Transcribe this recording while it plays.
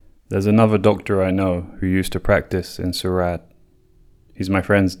There's another doctor I know who used to practice in Surat. He's my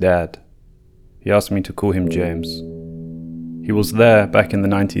friend's dad. He asked me to call him James. He was there back in the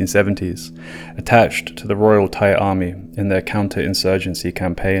 1970s, attached to the Royal Thai Army in their counter-insurgency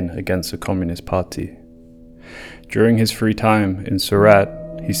campaign against the Communist Party. During his free time in Surat,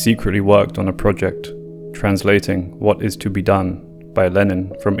 he secretly worked on a project translating What Is to Be Done by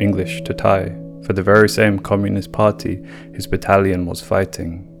Lenin from English to Thai for the very same Communist Party his battalion was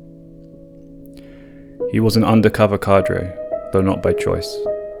fighting. He was an undercover cadre, though not by choice.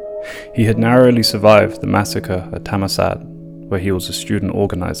 He had narrowly survived the massacre at Thammasat, where he was a student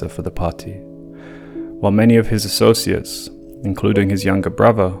organizer for the party. While many of his associates, including his younger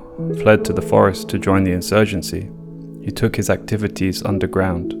brother, fled to the forest to join the insurgency, he took his activities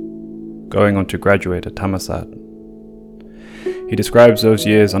underground, going on to graduate at Thammasat. He describes those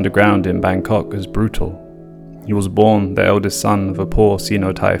years underground in Bangkok as brutal. He was born the eldest son of a poor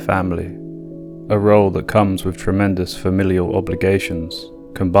Sino-Thai family, a role that comes with tremendous familial obligations,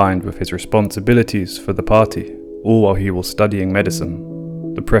 combined with his responsibilities for the party, all while he was studying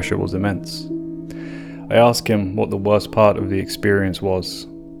medicine. The pressure was immense. I ask him what the worst part of the experience was.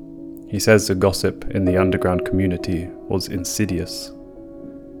 He says the gossip in the underground community was insidious.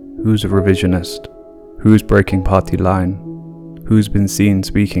 Who's a revisionist? Who's breaking party line? Who's been seen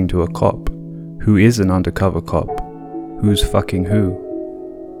speaking to a cop? Who is an undercover cop? Who's fucking who?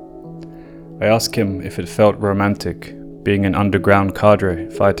 I ask him if it felt romantic, being an underground cadre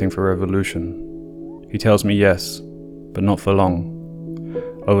fighting for revolution. He tells me yes, but not for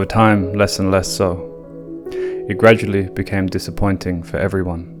long. Over time, less and less so. It gradually became disappointing for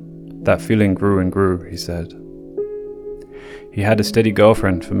everyone. That feeling grew and grew, he said. He had a steady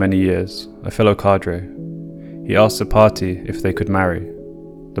girlfriend for many years, a fellow cadre. He asked the party if they could marry.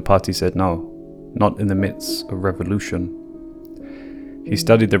 The party said no, not in the midst of revolution. He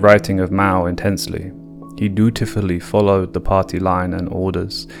studied the writing of Mao intensely. He dutifully followed the party line and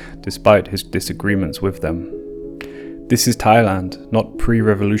orders, despite his disagreements with them. This is Thailand, not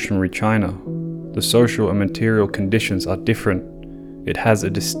pre-revolutionary China. The social and material conditions are different. It has a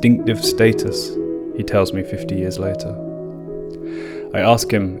distinctive status, he tells me 50 years later. I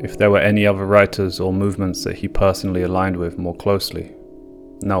ask him if there were any other writers or movements that he personally aligned with more closely.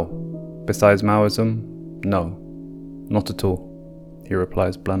 No. Besides Maoism? No. Not at all, he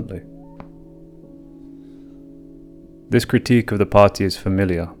replies bluntly. This critique of the party is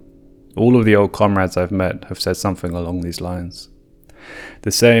familiar. All of the old comrades I've met have said something along these lines.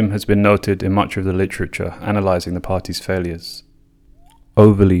 The same has been noted in much of the literature analysing the party's failures.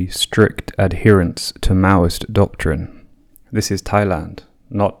 Overly strict adherence to Maoist doctrine. This is Thailand,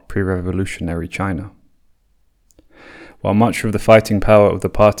 not pre-revolutionary China. While much of the fighting power of the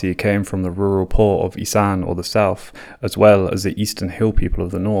party came from the rural poor of Isan or the south, as well as the eastern hill people of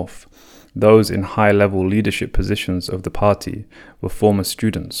the north, those in high-level leadership positions of the party were former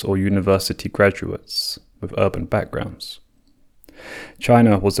students or university graduates with urban backgrounds.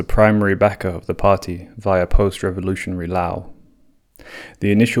 China was the primary backer of the party via post-revolutionary Lao.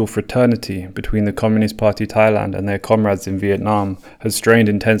 The initial fraternity between the Communist Party Thailand and their comrades in Vietnam had strained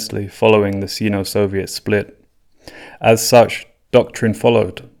intensely following the Sino-Soviet split. As such, doctrine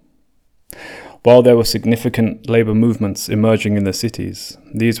followed. While there were significant labour movements emerging in the cities,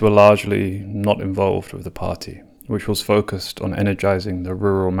 these were largely not involved with the party, which was focused on energising the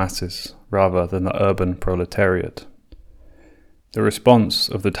rural masses rather than the urban proletariat. The response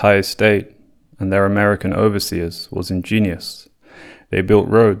of the Thai state and their American overseers was ingenious. They built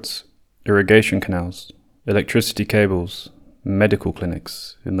roads, irrigation canals, electricity cables, medical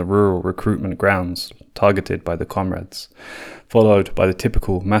clinics in the rural recruitment grounds targeted by the comrades, followed by the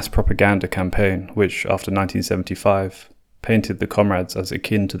typical mass propaganda campaign which, after 1975, painted the comrades as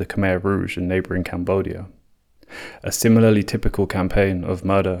akin to the Khmer Rouge in neighbouring Cambodia. A similarly typical campaign of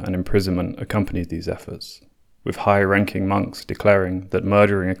murder and imprisonment accompanied these efforts, with high-ranking monks declaring that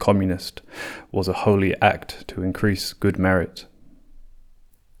murdering a communist was a holy act to increase good merit.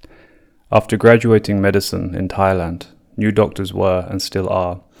 After graduating medicine in Thailand, new doctors were, and still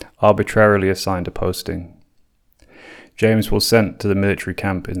are, arbitrarily assigned a posting. James was sent to the military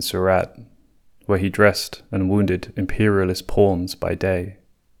camp in Surat, where he dressed and wounded imperialist pawns by day,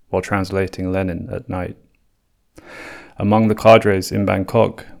 while translating Lenin at night. Among the cadres in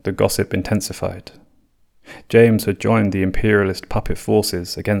Bangkok, the gossip intensified. James had joined the imperialist puppet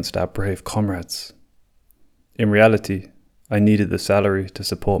forces against our brave comrades. In reality, I needed the salary to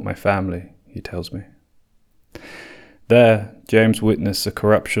support my family, he tells me. There, James witnessed the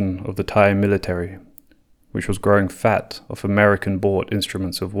corruption of the Thai military, which was growing fat off American-bought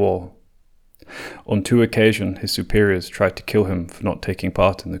instruments of war. On 2 occasions, his superiors tried to kill him for not taking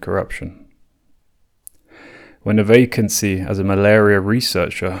part in the corruption. When a vacancy as a malaria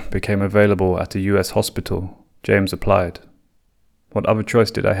researcher became available at a US hospital, James applied. "What other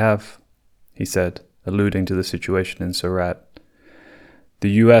choice did I have?" he said, alluding to the situation in Surat.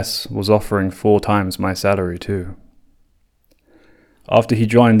 The US was offering 4 times my salary too. After he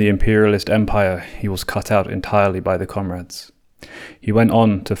joined the imperialist empire, he was cut out entirely by the comrades. He went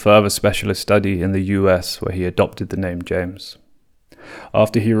on to further specialist study in the US, where he adopted the name James.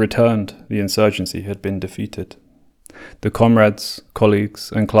 After he returned, the insurgency had been defeated. The comrades,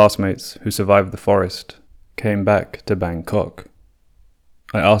 colleagues, and classmates who survived the forest came back to Bangkok.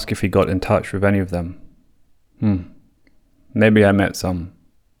 I asked if he got in touch with any of them. Maybe I met some,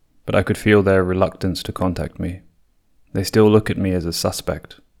 but I could feel their reluctance to contact me. They still look at me as a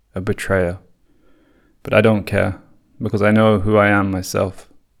suspect, a betrayer. But I don't care, because I know who I am myself.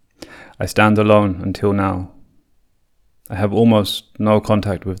 I stand alone until now. I have almost no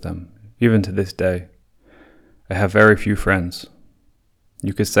contact with them, even to this day. I have very few friends.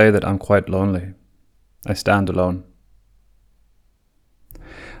 You could say that I'm quite lonely. I stand alone.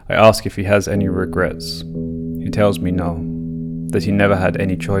 I ask if he has any regrets. He tells me no, that he never had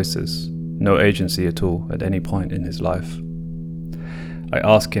any choices, no agency at all at any point in his life. I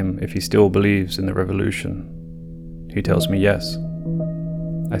ask him if he still believes in the revolution. He tells me yes.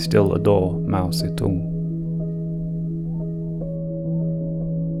 I still adore Mao Zedong.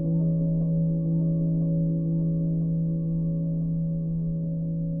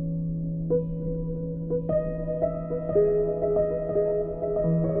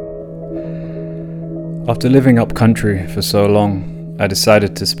 After living up country for so long, I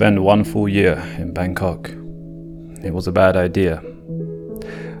decided to spend 1 full year in Bangkok. It was a bad idea.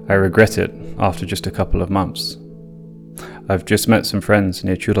 I regret it after just a couple of months. I've just met some friends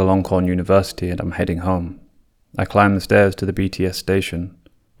near Chulalongkorn University and I'm heading home. I climb the stairs to the BTS station,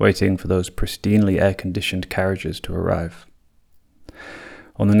 waiting for those pristinely air-conditioned carriages to arrive.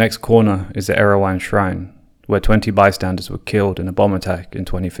 On the next corner is the Erawan Shrine, where 20 bystanders were killed in a bomb attack in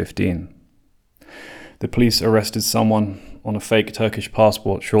 2015. The police arrested someone on a fake Turkish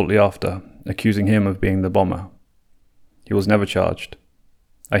passport shortly after, accusing him of being the bomber. He was never charged.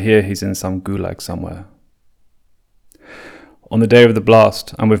 I hear he's in some gulag somewhere. On the day of the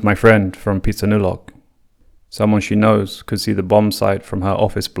blast, I'm with my friend from Pitsanulok. Someone she knows could see the bomb site from her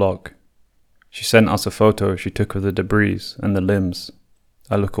office block. She sent us a photo she took of the debris and the limbs.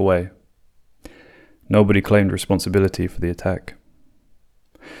 I look away. Nobody claimed responsibility for the attack.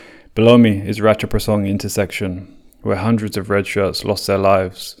 Below me is Ratchaprasong intersection, where hundreds of red shirts lost their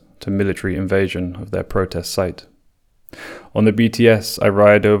lives to military invasion of their protest site. On the BTS, I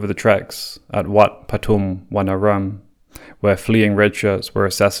ride over the tracks at Wat Patum Wanaram, where fleeing red shirts were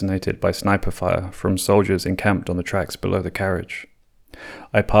assassinated by sniper fire from soldiers encamped on the tracks below the carriage.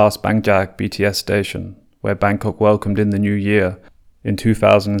 I pass Bangjak BTS station, where Bangkok welcomed in the new year in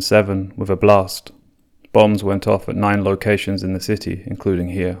 2007 with a blast. Bombs went off at 9 locations in the city, including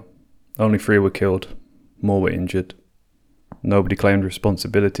here. Only 3 were killed, more were injured. Nobody claimed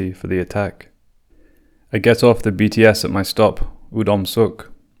responsibility for the attack. I get off the BTS at my stop, Udom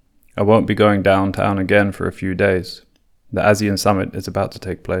Suk. I won't be going downtown again for a few days. The ASEAN summit is about to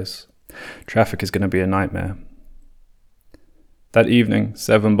take place. Traffic is going to be a nightmare. That evening,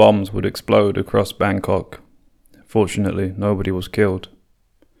 7 bombs would explode across Bangkok. Fortunately, nobody was killed,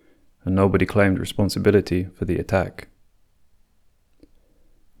 and nobody claimed responsibility for the attack.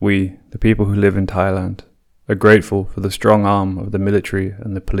 We, the people who live in Thailand, are grateful for the strong arm of the military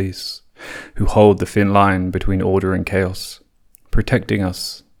and the police, who hold the thin line between order and chaos, protecting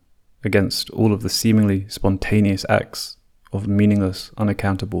us against all of the seemingly spontaneous acts of meaningless,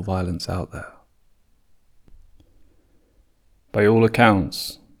 unaccountable violence out there. By all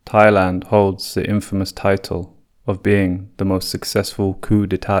accounts, Thailand holds the infamous title of being the most successful coup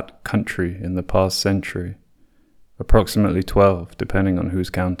d'etat country in the past century, approximately 12 depending on who's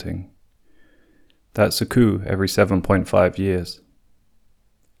counting. That's a coup every 7.5 years.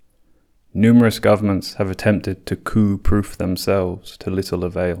 Numerous governments have attempted to coup-proof themselves to little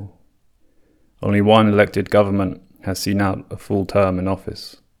avail. Only one elected government has seen out a full term in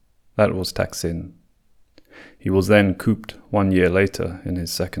office. That was Thaksin. He was then couped 1 year later in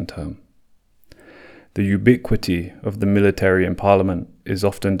his second term. The ubiquity of the military in parliament is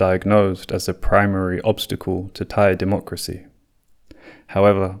often diagnosed as a primary obstacle to Thai democracy.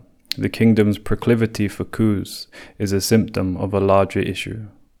 However, the kingdom's proclivity for coups is a symptom of a larger issue,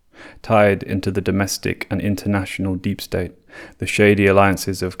 tied into the domestic and international deep state, the shady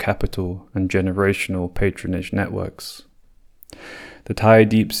alliances of capital and generational patronage networks. The Thai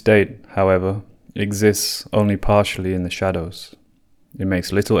deep state, however, exists only partially in the shadows. It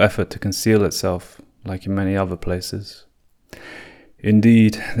makes little effort to conceal itself, like in many other places.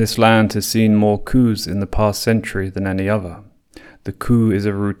 Indeed, this land has seen more coups in the past century than any other. The coup is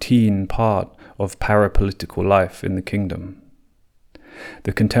a routine part of parapolitical life in the kingdom.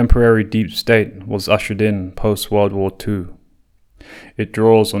 The contemporary deep state was ushered in post-World War II. It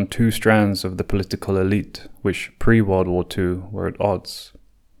draws on two strands of the political elite, which pre-World War II were at odds: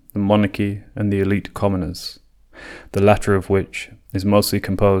 the monarchy and the elite commoners, the latter of which is mostly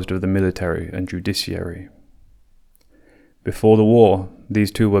composed of the military and judiciary. Before the war,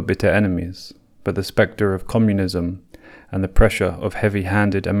 these two were bitter enemies, but the spectre of communism and the pressure of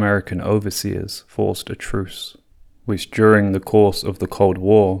heavy-handed American overseers forced a truce, which during the course of the Cold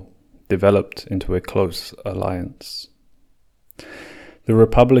War developed into a close alliance. The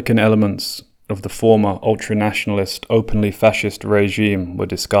Republican elements of the former ultranationalist, openly fascist regime were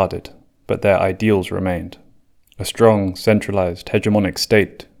discarded, but their ideals remained. A strong, centralized, hegemonic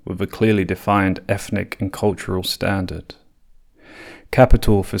state with a clearly defined ethnic and cultural standard.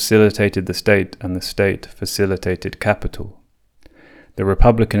 Capital facilitated the state, and the state facilitated capital. The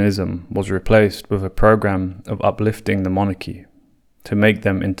republicanism was replaced with a program of uplifting the monarchy, to make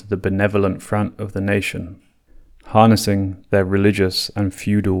them into the benevolent front of the nation, harnessing their religious and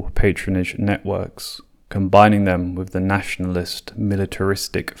feudal patronage networks, combining them with the nationalist,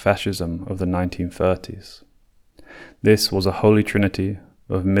 militaristic fascism of the 1930s. This was a holy trinity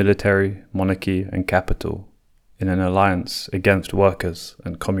of military, monarchy, and capital, in an alliance against workers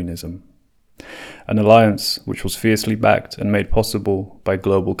and communism. An alliance which was fiercely backed and made possible by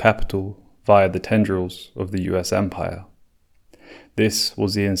global capital via the tendrils of the US empire. This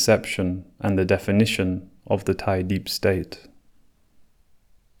was the inception and the definition of the Thai deep state.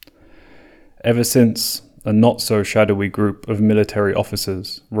 Ever since, a not-so-shadowy group of military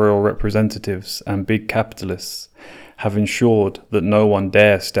officers, royal representatives, and big capitalists have ensured that no one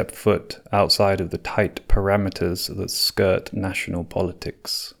dare step foot outside of the tight parameters that skirt national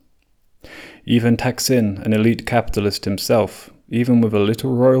politics. Even Thaksin, an elite capitalist himself, even with a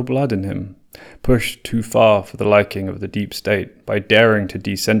little royal blood in him, pushed too far for the liking of the deep state by daring to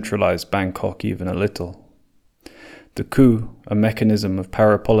decentralize Bangkok even a little. The coup, a mechanism of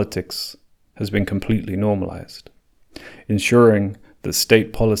parapolitics, has been completely normalized, ensuring that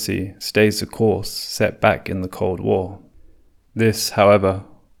state policy stays the course set back in the Cold War. This, however,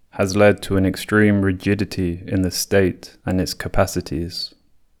 has led to an extreme rigidity in the state and its capacities.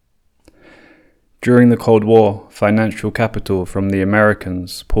 During the Cold War, financial capital from the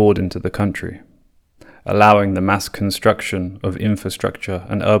Americans poured into the country, allowing the mass construction of infrastructure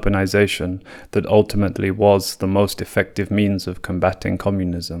and urbanization that ultimately was the most effective means of combating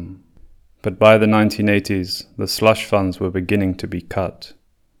communism. But by the 1980s, the slush funds were beginning to be cut.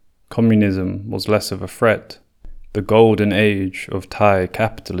 Communism was less of a threat. The golden age of Thai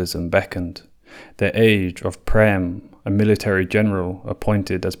capitalism beckoned. The age of Prem, a military general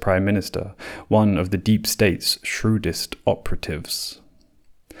appointed as prime minister, one of the deep state's shrewdest operatives.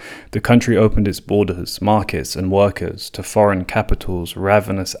 The country opened its borders, markets, and workers to foreign capitals'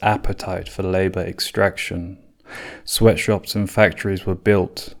 ravenous appetite for labor extraction. Sweatshops and factories were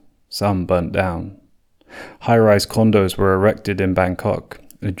built, some burnt down. High-rise condos were erected in Bangkok,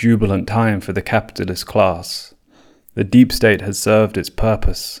 a jubilant time for the capitalist class. The deep state had served its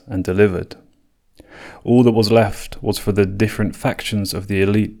purpose and delivered. All that was left was for the different factions of the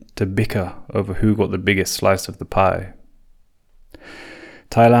elite to bicker over who got the biggest slice of the pie.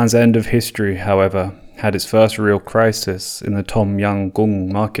 Thailand's end of history, however, had its first real crisis in the Tom Young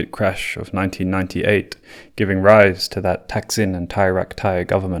Gung market crash of 1998, giving rise to that Thaksin and Thai Rak Thai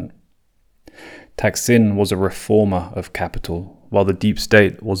government. Thaksin was a reformer of capital, while the deep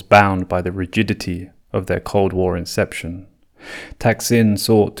state was bound by the rigidity of their Cold War inception. Thaksin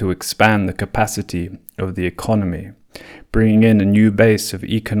sought to expand the capacity of the economy, bringing in a new base of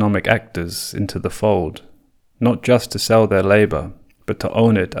economic actors into the fold, not just to sell their labor, but to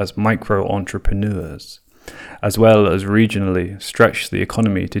own it as micro-entrepreneurs, as well as regionally stretch the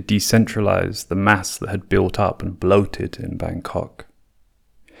economy to decentralize the mass that had built up and bloated in Bangkok.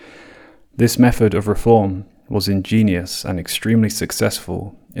 This method of reform was ingenious and extremely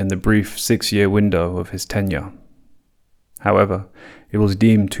successful in the brief 6-year window of his tenure. However, it was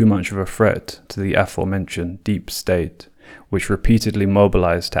deemed too much of a threat to the aforementioned deep state, which repeatedly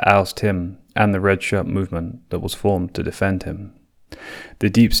mobilized to oust him and the Red Shirt movement that was formed to defend him. The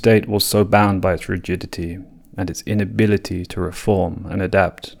deep state was so bound by its rigidity and its inability to reform and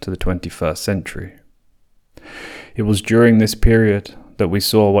adapt to the 21st century. It was during this period that we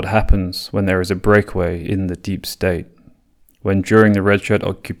saw what happens when there is a breakaway in the deep state. when during the Red Shirt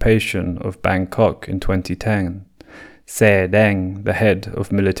occupation of Bangkok in 2010, Se Deng, the head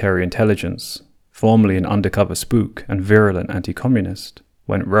of military intelligence, formerly an undercover spook and virulent anti-communist,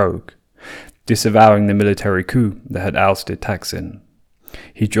 went rogue, disavowing the military coup that had ousted Thaksin.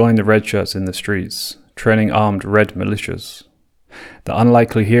 He joined the Red Shirts in the streets, training armed red militias. The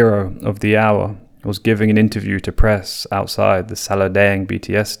unlikely hero of the hour was giving an interview to press outside the Saladang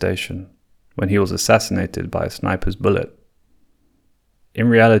BTS station when he was assassinated by a sniper's bullet. In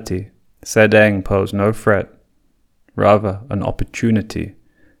reality, Se Deng posed no threat, rather an opportunity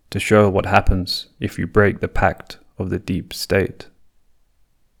to show what happens if you break the pact of the deep state.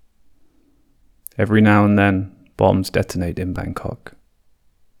 Every now and then, bombs detonate in Bangkok.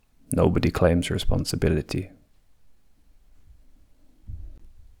 Nobody claims responsibility.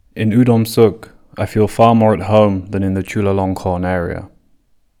 In Udom Suk, I feel far more at home than in the Chulalongkorn area.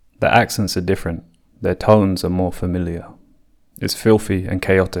 The accents are different, their tones are more familiar. It's filthy and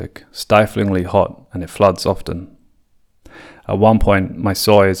chaotic, stiflingly hot, and it floods often. At one point, my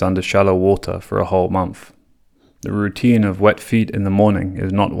soy is under shallow water for a whole month. The routine of wet feet in the morning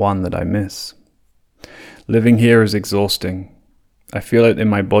is not one that I miss. Living here is exhausting. I feel it in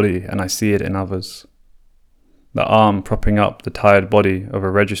my body and I see it in others. The arm propping up the tired body of a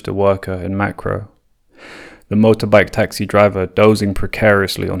register worker in Macro. The motorbike taxi driver dozing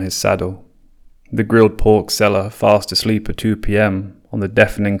precariously on his saddle. The grilled pork seller fast asleep at 2 p.m. on the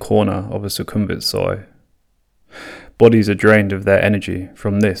deafening corner of a Sukhumvit soy. Bodies are drained of their energy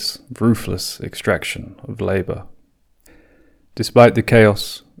from this ruthless extraction of labour. Despite the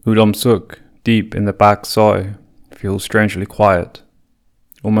chaos, Udom Suk, deep in the Bak Soy, feels strangely quiet,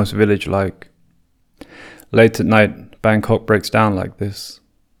 almost village-like. Late at night, Bangkok breaks down like this.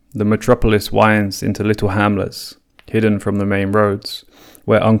 The metropolis winds into little hamlets, hidden from the main roads,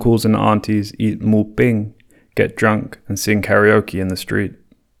 where uncles and aunties eat mu ping, get drunk and sing karaoke in the street.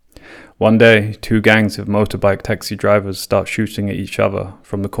 One day, 2 gangs of motorbike taxi drivers start shooting at each other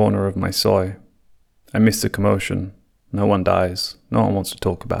from the corner of my soy. I miss the commotion. No one dies. No one wants to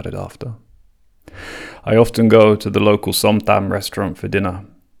talk about it after. I often go to the local Somtam restaurant for dinner.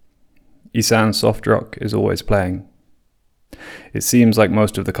 Isan Soft Rock is always playing. It seems like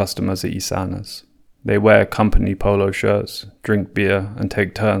most of the customers are Isaners. They wear company polo shirts, drink beer, and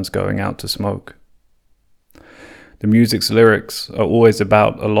take turns going out to smoke. The music's lyrics are always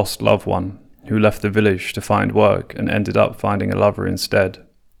about a lost loved one who left the village to find work and ended up finding a lover instead.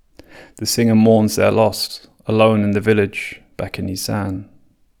 The singer mourns their loss, alone in the village, back in Isan.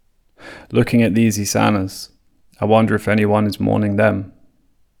 Looking at these Isaners, I wonder if anyone is mourning them.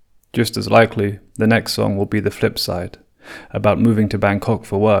 Just as likely, the next song will be the flip side, about moving to Bangkok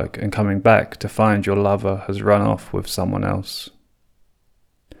for work and coming back to find your lover has run off with someone else.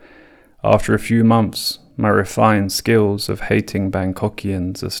 After a few months, my refined skills of hating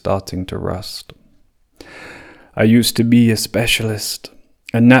Bangkokians are starting to rust. I used to be a specialist,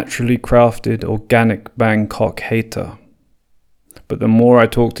 a naturally crafted, organic Bangkok hater. But the more I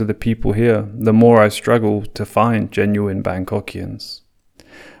talk to the people here, the more I struggle to find genuine Bangkokians.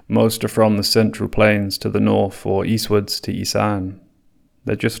 Most are from the Central Plains to the north or eastwards to Isan.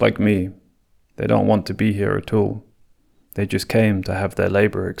 They're just like me. They don't want to be here at all. They just came to have their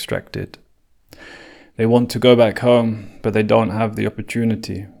labour extracted. They want to go back home, but they don't have the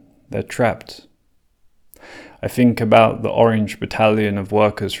opportunity. They're trapped. I think about the Orange Battalion of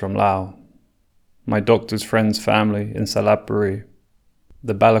workers from Laos, my doctor's friend's family in Salapuri,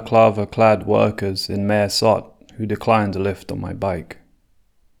 the balaclava-clad workers in Mare Sot who declined a lift on my bike,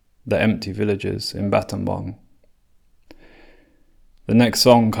 the empty villages in Battambang. The next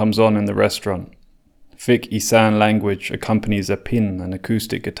song comes on in the restaurant. Thick Isan language accompanies a pin and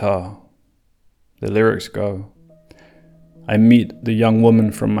acoustic guitar. The lyrics go, I meet the young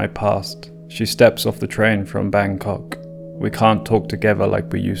woman from my past. She steps off the train from Bangkok. We can't talk together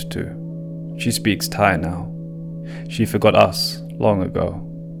like we used to. She speaks Thai now. She forgot us long ago.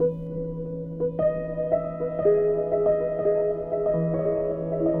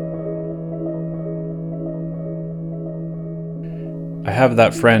 I have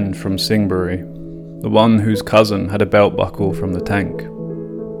that friend from Singbury, the one whose cousin had a belt buckle from the tank.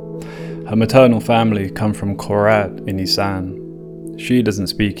 Her maternal family come from Korat in Isan. She doesn't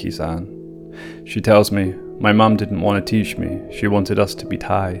speak Isan. She tells me, my mum didn't want to teach me, she wanted us to be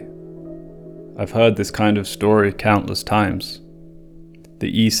Thai. I've heard this kind of story countless times.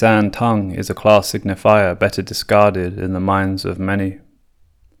 The Isan tongue is a class signifier better discarded in the minds of many.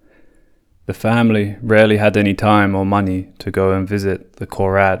 The family rarely had any time or money to go and visit the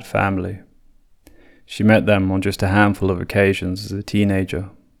Korat family. She met them on just a handful of occasions as a teenager.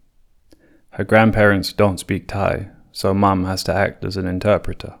 Her grandparents don't speak Thai, so Mum has to act as an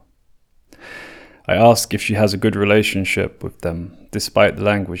interpreter. I ask if she has a good relationship with them, despite the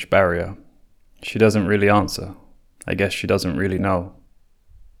language barrier. She doesn't really answer. I guess she doesn't really know.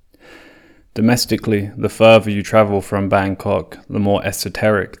 Domestically, the further you travel from Bangkok, the more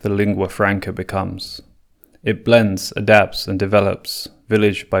esoteric the lingua franca becomes. It blends, adapts, and develops,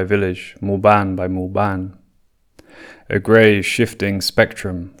 village by village, mulban by mulban. A grey, shifting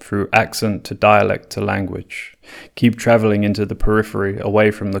spectrum through accent to dialect to language. Keep travelling into the periphery,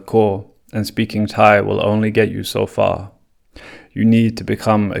 away from the core, and speaking Thai will only get you so far. You need to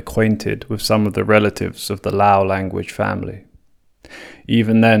become acquainted with some of the relatives of the Lao language family.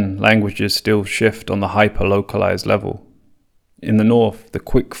 Even then, languages still shift on the hyper-localized level. In the north, the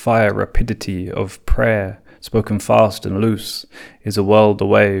quick-fire rapidity of prayer, spoken fast and loose, is a world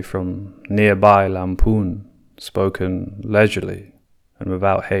away from nearby lampoon, spoken leisurely and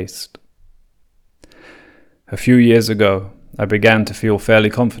without haste. A few years ago, I began to feel fairly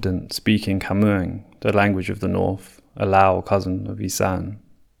confident speaking Khamueng, the language of the north, a Lao cousin of Isan.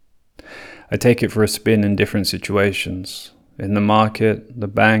 I take it for a spin in different situations. In the market, the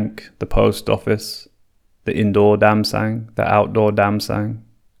bank, the post office, the indoor damsang, the outdoor damsang,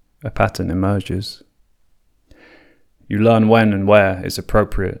 a pattern emerges. You learn when and where it's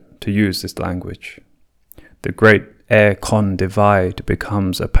appropriate to use this language. The great air-con divide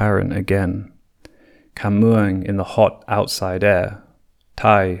becomes apparent again. Khamueng in the hot outside air,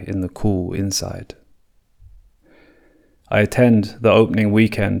 Thai in the cool inside. I attend the opening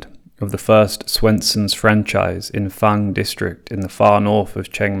weekend of the first Swenson's franchise in Phang district in the far north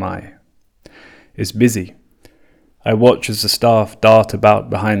of Chiang Mai. It's busy. I watch as the staff dart about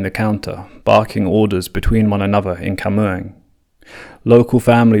behind the counter, barking orders between one another in Khamueng. Local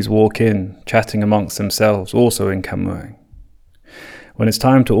families walk in, chatting amongst themselves, also in Khamueng. When it's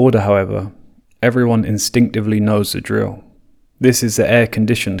time to order, however, everyone instinctively knows the drill. This is the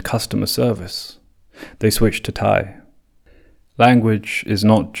air-conditioned customer service. They switch to Thai. Language is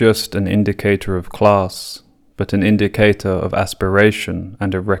not just an indicator of class, but an indicator of aspiration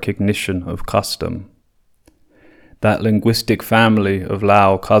and a recognition of custom. That linguistic family of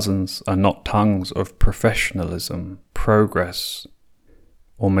Lao cousins are not tongues of professionalism, progress,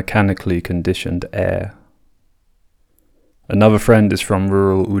 or mechanically conditioned air. Another friend is from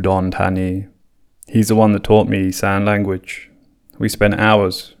rural Udon Thani. He's the one that taught me Isan language. We spent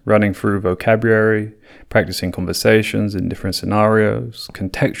hours running through vocabulary, practicing conversations in different scenarios,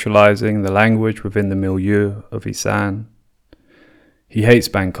 contextualizing the language within the milieu of Isan. He hates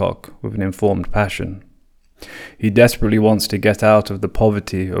Bangkok with an informed passion. He desperately wants to get out of the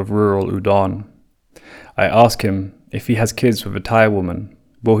poverty of rural Udon. I ask him if he has kids with a Thai woman,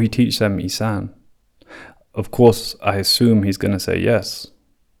 will he teach them Isan? Of course, I assume he's going to say yes,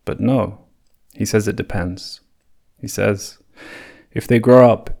 but no. He says it depends. He says, if they grow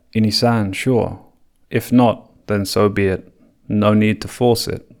up in Isan, sure. If not, then so be it. No need to force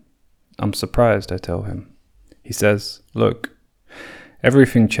it. I'm surprised, I tell him. He says, look,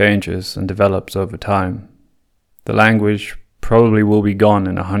 everything changes and develops over time. The language probably will be gone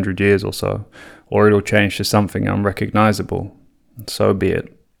in 100 years or so, or it'll change to something unrecognizable. So be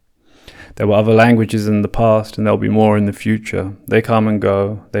it. There were other languages in the past, and there'll be more in the future. They come and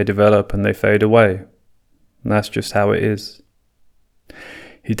go, they develop and they fade away. And that's just how it is.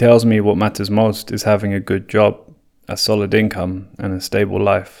 He tells me what matters most is having a good job, a solid income, and a stable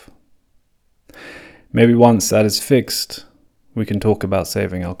life. Maybe once that is fixed, we can talk about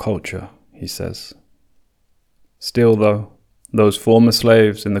saving our culture, he says. Still though, those former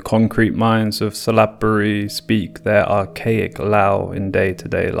slaves in the concrete mines of Salapuri speak their archaic Lao in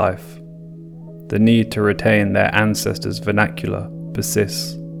day-to-day life. The need to retain their ancestors' vernacular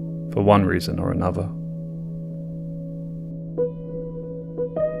persists for one reason or another.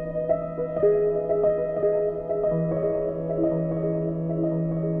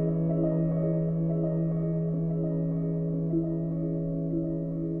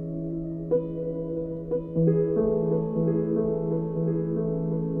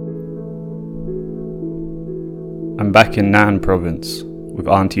 I'm back in Nan province with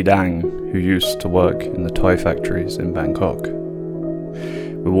Auntie Dang, who used to work in the toy factories in Bangkok.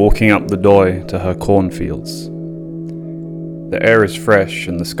 We're walking up the Doi to her cornfields. The air is fresh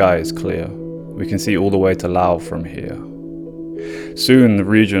and the sky is clear. We can see all the way to Lao from here. Soon the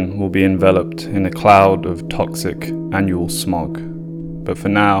region will be enveloped in a cloud of toxic annual smog. But for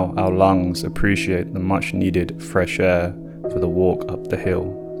now, our lungs appreciate the much needed fresh air for the walk up the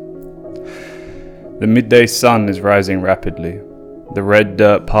hill. The midday sun is rising rapidly. The red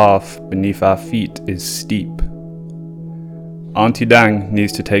dirt path beneath our feet is steep. Auntie Dang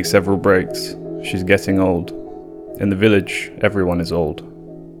needs to take several breaks. She's getting old. In the village, everyone is old.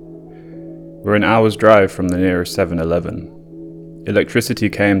 We're an hour's drive from the nearest 7-Eleven. Electricity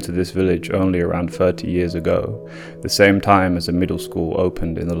came to this village only around 30 years ago, the same time as a middle school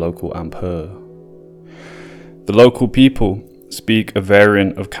opened in the local Ampere. The local people speak a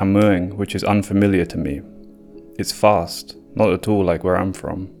variant of Kamuing which is unfamiliar to me. It's fast, not at all like where I'm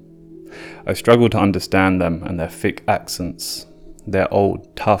from. I struggle to understand them and their thick accents. They're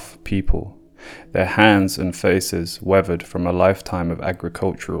old, tough people, their hands and faces weathered from a lifetime of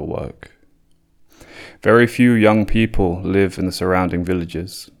agricultural work. Very few young people live in the surrounding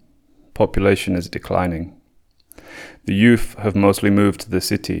villages. Population is declining. The youth have mostly moved to the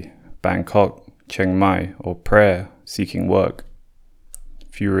city, Bangkok, Chiang Mai, or Praia, seeking work.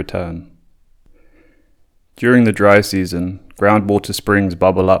 Few return. During the dry season, groundwater springs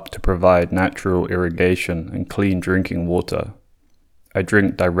bubble up to provide natural irrigation and clean drinking water. I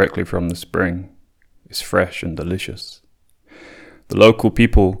drink directly from the spring. It's fresh and delicious. The local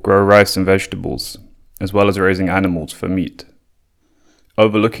people grow rice and vegetables, as well as raising animals for meat.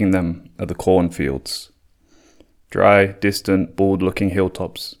 Overlooking them are the cornfields. Dry, distant, bald-looking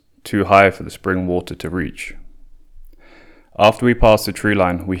hilltops, too high for the spring water to reach. After we pass the tree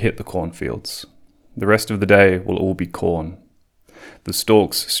line, we hit the cornfields. The rest of the day will all be corn. The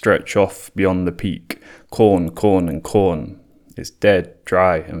stalks stretch off beyond the peak. Corn, corn, and corn. It's dead,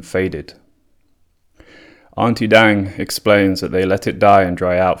 dry, and faded. Auntie Dang explains that they let it die and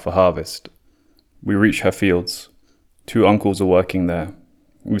dry out for harvest. We reach her fields. 2 uncles are working there.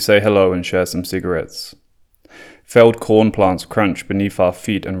 We say hello and share some cigarettes. Felled corn plants crunch beneath our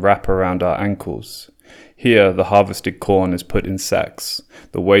feet and wrap around our ankles. Here, the harvested corn is put in sacks.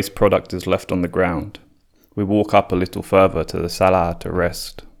 The waste product is left on the ground. We walk up a little further to the sala to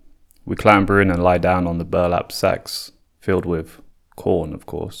rest. We clamber in and lie down on the burlap sacks, filled with corn, of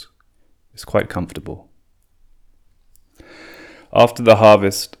course. It's quite comfortable. After the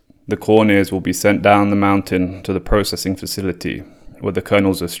harvest, the corn ears will be sent down the mountain to the processing facility, where the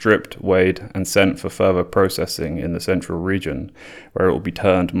kernels are stripped, weighed, and sent for further processing in the central region, where it will be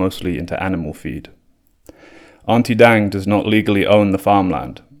turned mostly into animal feed. Auntie Dang does not legally own the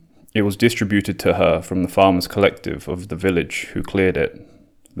farmland. It was distributed to her from the farmers' collective of the village who cleared it.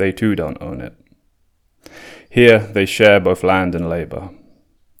 They too don't own it. Here they share both land and labour.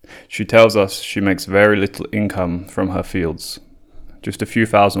 She tells us she makes very little income from her fields, just a few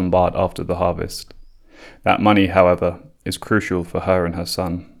thousand baht after the harvest. That money, however, is crucial for her and her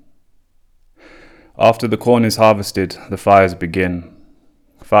son. After the corn is harvested, the fires begin.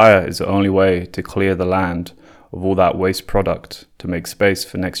 Fire is the only way to clear the land of all that waste product to make space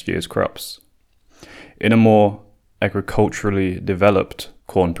for next year's crops. In a more agriculturally developed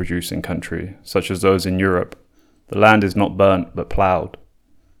corn-producing country, such as those in Europe, the land is not burnt but ploughed,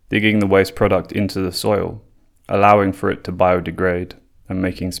 digging the waste product into the soil, allowing for it to biodegrade and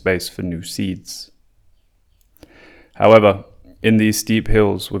making space for new seeds. However, in these steep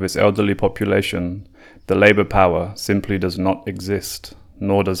hills with its elderly population, the labour power simply does not exist,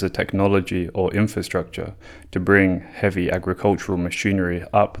 nor does the technology or infrastructure to bring heavy agricultural machinery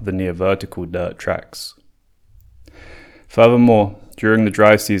up the near vertical dirt tracks. Furthermore, during the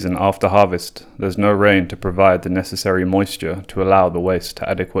dry season after harvest, there's no rain to provide the necessary moisture to allow the waste to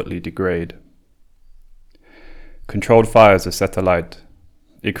adequately degrade. Controlled fires are set alight.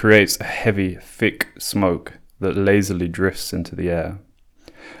 It creates a heavy, thick smoke that lazily drifts into the air.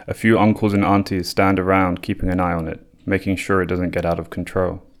 A few uncles and aunties stand around keeping an eye on it, making sure it doesn't get out of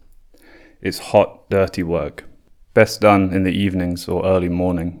control. It's hot, dirty work, best done in the evenings or early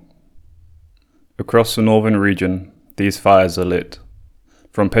morning. Across the northern region, these fires are lit.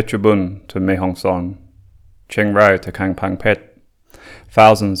 From Phetchabun to Mae Hong Son, Chiang Rai to Kang Pang Phet,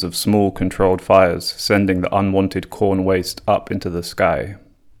 thousands of small controlled fires sending the unwanted corn waste up into the sky.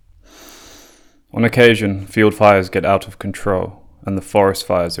 On occasion, field fires get out of control and the forest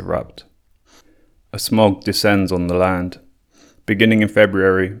fires erupt. A smog descends on the land. Beginning in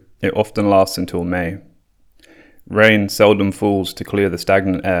February, it often lasts until May. Rain seldom falls to clear the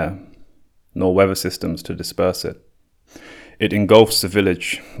stagnant air, nor weather systems to disperse it. It engulfs the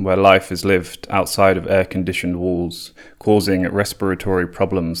village, where life is lived outside of air-conditioned walls, causing respiratory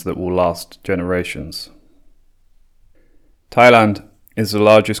problems that will last generations. Thailand is the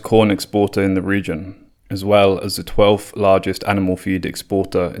largest corn exporter in the region, as well as the 12th largest animal feed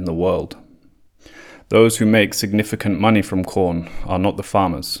exporter in the world. Those who make significant money from corn are not the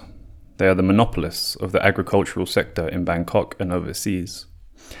farmers. They are the monopolists of the agricultural sector in Bangkok and overseas.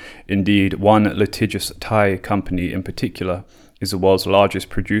 Indeed, one litigious Thai company in particular is the world's largest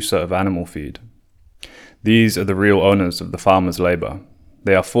producer of animal feed. These are the real owners of the farmers' labour.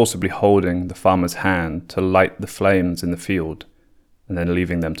 they are forcibly holding the farmer's hand to light the flames in the field and then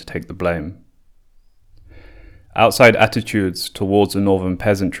leaving them to take the blame. Outside attitudes towards the northern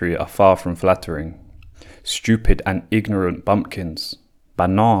peasantry are far from flattering. Stupid and ignorant bumpkins.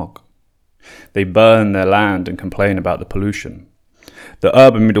 Banog. They burn their land and complain about the pollution. The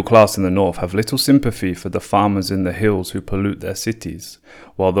urban middle class in the north have little sympathy for the farmers in the hills who pollute their cities,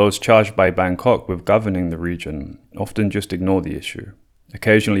 while those charged by Bangkok with governing the region often just ignore the issue,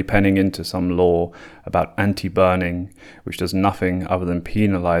 occasionally penning into some law about anti-burning, which does nothing other than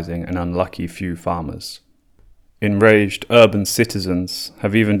penalizing an unlucky few farmers. Enraged urban citizens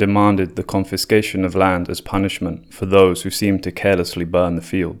have even demanded the confiscation of land as punishment for those who seem to carelessly burn the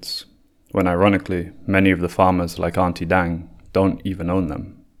fields, when ironically, many of the farmers like Auntie Dang don't even own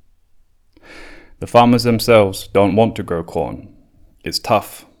them. The farmers themselves don't want to grow corn. It's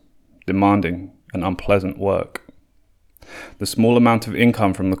tough, demanding, and unpleasant work. The small amount of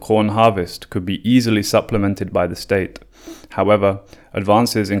income from the corn harvest could be easily supplemented by the state. However,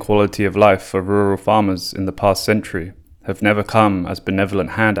 advances in quality of life for rural farmers in the past century have never come as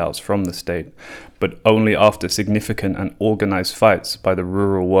benevolent handouts from the state, but only after significant and organized fights by the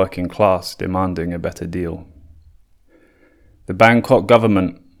rural working class demanding a better deal. The Bangkok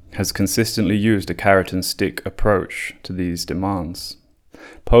government has consistently used a carrot and stick approach to these demands.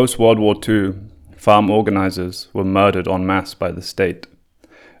 Post-World War II, farm organizers were murdered en masse by the state,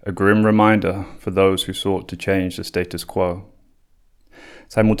 a grim reminder for those who sought to change the status quo.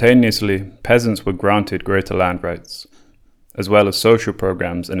 Simultaneously, peasants were granted greater land rights, as well as social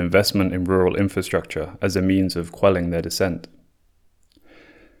programs and investment in rural infrastructure as a means of quelling their dissent.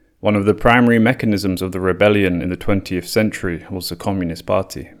 One of the primary mechanisms of the rebellion in the 20th century was the Communist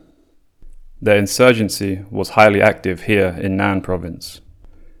Party. Their insurgency was highly active here in Nan province.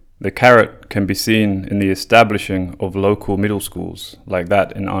 The carrot can be seen in the establishing of local middle schools, like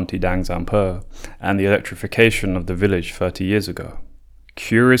that in Auntie Dang Zampur, and the electrification of the village 30 years ago,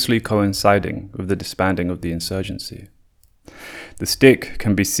 curiously coinciding with the disbanding of the insurgency. The stick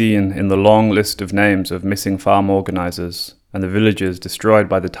can be seen in the long list of names of missing farm organizers and the villages destroyed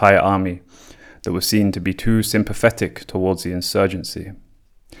by the Thai army that were seen to be too sympathetic towards the insurgency.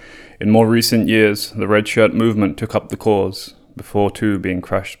 In more recent years, the Red Shirt movement took up the cause, before too being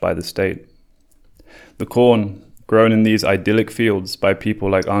crushed by the state. The corn, grown in these idyllic fields by people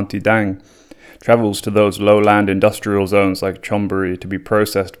like Auntie Dang, travels to those lowland industrial zones like Chonburi to be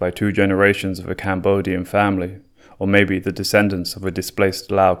processed by 2 generations of a Cambodian family, or maybe the descendants of a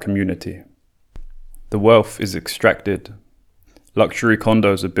displaced Lao community. The wealth is extracted. Luxury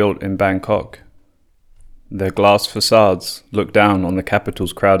condos are built in Bangkok. Their glass facades look down on the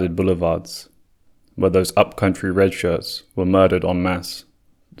capital's crowded boulevards, where those upcountry red shirts were murdered en masse,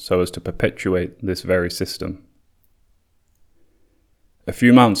 so as to perpetuate this very system. A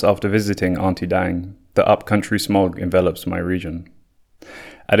few months after visiting Auntie Dang, the upcountry smog envelops my region.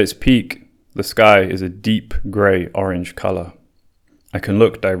 At its peak, the sky is a deep grey-orange colour. I can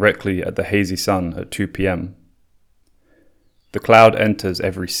look directly at the hazy sun at 2 p.m. The cloud enters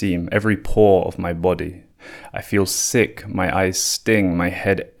every seam, every pore of my body. I feel sick, my eyes sting, my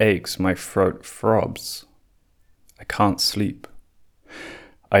head aches, my throat throbs. I can't sleep.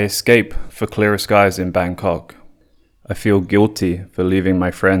 I escape for clearer skies in Bangkok. I feel guilty for leaving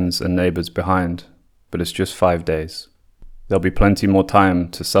my friends and neighbours behind, but it's just 5 days. There'll be plenty more time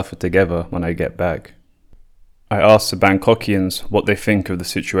to suffer together when I get back. I ask the Bangkokians what they think of the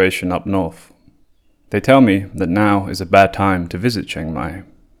situation up north. They tell me that now is a bad time to visit Chiang Mai.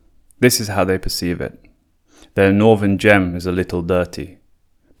 This is how they perceive it. Their northern gem is a little dirty.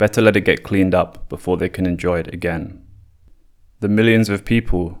 Better let it get cleaned up before they can enjoy it again. The millions of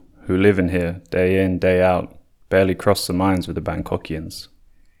people who live in here day in, day out barely cross the minds of the Bangkokians.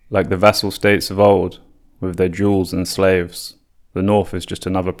 Like the vassal states of old, with their jewels and slaves, the north is just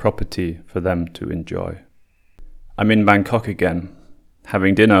another property for them to enjoy. I'm in Bangkok again,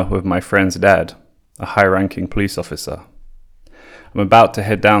 having dinner with my friend's dad, a high-ranking police officer. I'm about to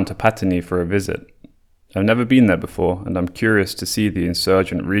head down to Pattani for a visit. I've never been there before, and I'm curious to see the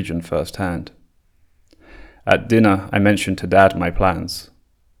insurgent region firsthand. At dinner, I mentioned to Dad my plans.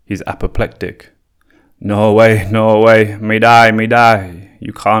 He's apoplectic. No way, me die,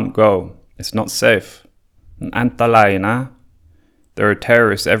 you can't go. It's not safe. Antalay na. There are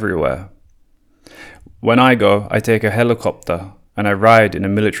terrorists everywhere. When I go, I take a helicopter, and I ride in a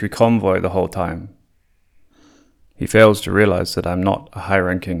military convoy the whole time. He fails to realize that I'm not a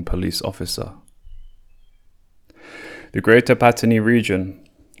high-ranking police officer. The Greater Pattani region,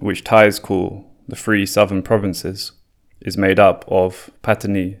 which Thais call the 3 southern provinces, is made up of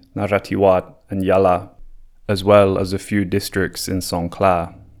Pattani, Narathiwat and Yala, as well as a few districts in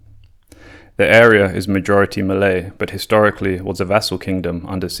Songkhla. The area is majority Malay, but historically was a vassal kingdom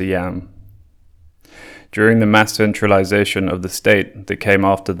under Siam. During the mass centralization of the state that came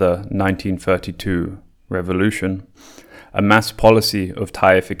after the 1932 revolution, a mass policy of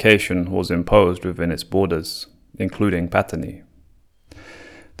Thaiification was imposed within its borders, including Pattani.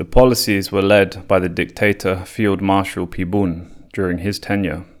 The policies were led by the dictator Field Marshal Pibun during his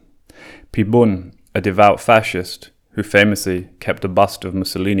tenure. Pibun, a devout fascist who famously kept a bust of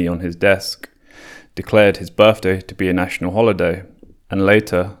Mussolini on his desk, declared his birthday to be a national holiday, and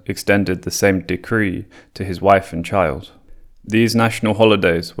later extended the same decree to his wife and child. These national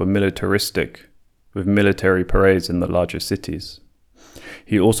holidays were militaristic, with military parades in the larger cities.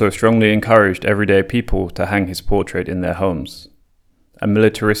 He also strongly encouraged everyday people to hang his portrait in their homes. A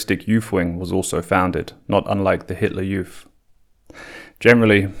militaristic youth wing was also founded, not unlike the Hitler Youth.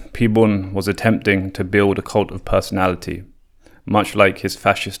 Generally, Pibun was attempting to build a cult of personality, much like his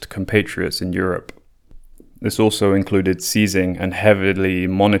fascist compatriots in Europe. This also included seizing and heavily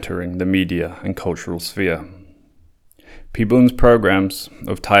monitoring the media and cultural sphere. Pibun's programs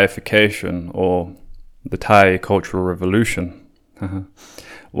of Thaiification, or the Thai Cultural Revolution,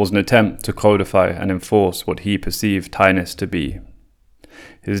 was an attempt to codify and enforce what he perceived Thainess to be.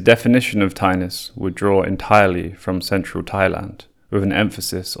 His definition of Thainess would draw entirely from central Thailand, with an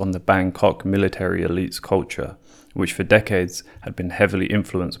emphasis on the Bangkok military elite's culture, which for decades had been heavily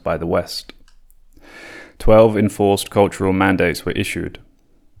influenced by the West. 12 enforced cultural mandates were issued.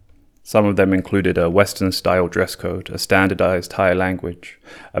 Some of them included a Western-style dress code, a standardized Thai language,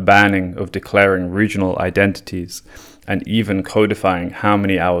 a banning of declaring regional identities, and even codifying how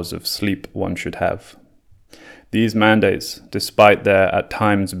many hours of sleep one should have. These mandates, despite their at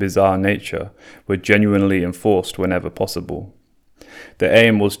times bizarre nature, were genuinely enforced whenever possible. The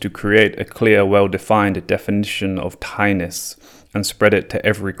aim was to create a clear, well-defined definition of Thainess and spread it to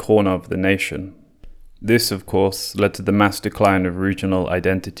every corner of the nation. This, of course, led to the mass decline of regional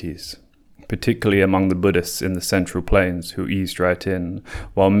identities, particularly among the Buddhists in the Central Plains who eased right in,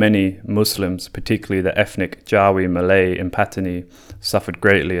 while many Muslims, particularly the ethnic Jawi Malay in Pattani, suffered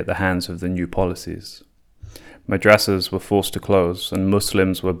greatly at the hands of the new policies. Madrasas were forced to close and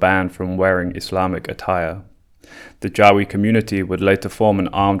Muslims were banned from wearing Islamic attire. The Jawi community would later form an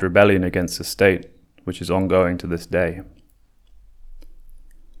armed rebellion against the state, which is ongoing to this day.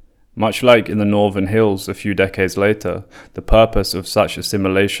 Much like in the Northern Hills a few decades later, the purpose of such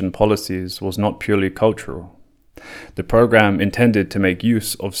assimilation policies was not purely cultural. The program intended to make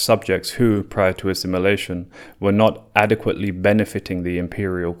use of subjects who, prior to assimilation, were not adequately benefiting the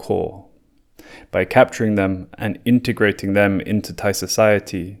imperial core. By capturing them and integrating them into Thai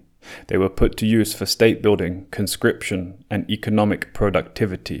society, they were put to use for state building, conscription, and economic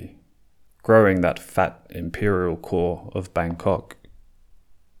productivity, growing that fat imperial core of Bangkok.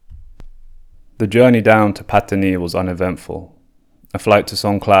 The journey down to Pattani was uneventful, a flight to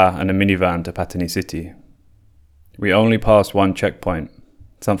Songkhla and a minivan to Pattani city. We only passed one checkpoint,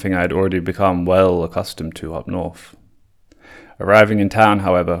 something I had already become well accustomed to up north. Arriving in town,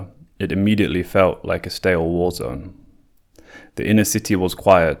 however, it immediately felt like a stale war zone. The inner city was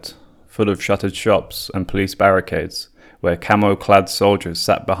quiet, full of shuttered shops and police barricades, where camo-clad soldiers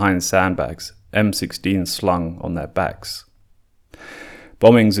sat behind sandbags, M16 slung on their backs.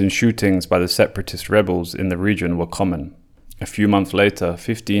 Bombings and shootings by the separatist rebels in the region were common. A few months later,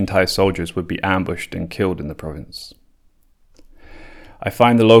 15 Thai soldiers would be ambushed and killed in the province. I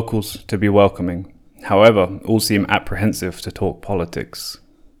find the locals to be welcoming. However, all seem apprehensive to talk politics.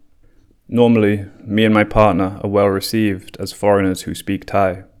 Normally, me and my partner are well received as foreigners who speak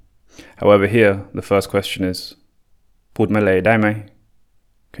Thai. However, here, the first question is, "Pud Malay dai mai?"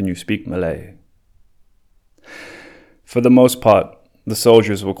 Can you speak Malay? For the most part, the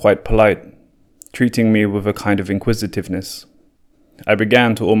soldiers were quite polite, treating me with a kind of inquisitiveness. I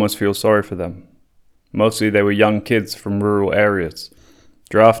began to almost feel sorry for them. Mostly they were young kids from rural areas,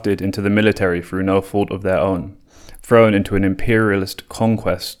 drafted into the military through no fault of their own, thrown into an imperialist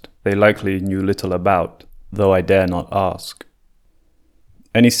conquest they likely knew little about, though I dare not ask.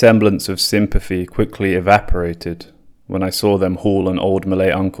 Any semblance of sympathy quickly evaporated when I saw them haul an old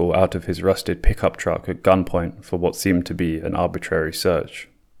Malay uncle out of his rusted pickup truck at gunpoint for what seemed to be an arbitrary search.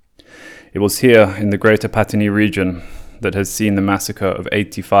 It was here, in the Greater Pattani region, that has seen the massacre of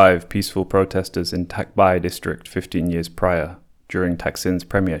 85 peaceful protesters in Tak Bai district 15 years prior, during Thaksin's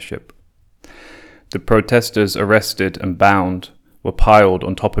premiership. The protesters arrested and bound were piled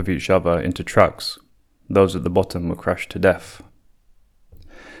on top of each other into trucks. Those at the bottom were crushed to death.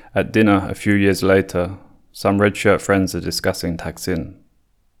 At dinner a few years later, some red shirt friends are discussing Thaksin.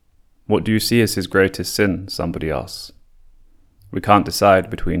 What do you see as his greatest sin? Somebody asks. We can't decide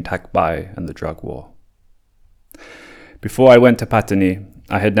between Takbai and the drug war. Before I went to Patani,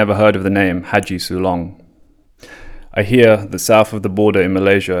 I had never heard of the name Haji Sulong. I hear that south of the border in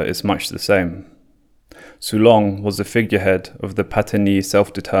Malaysia is much the same. Sulong was the figurehead of the Patani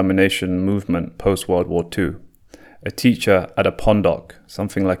self-determination movement post-World War II. A teacher at a pondok,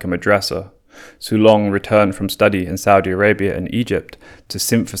 something like a madrasa, Sulong returned from study in Saudi Arabia and Egypt to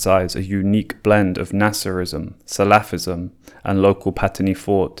synthesize a unique blend of Nasserism, Salafism, and local Patani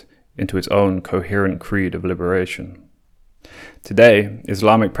thought into its own coherent creed of liberation. Today,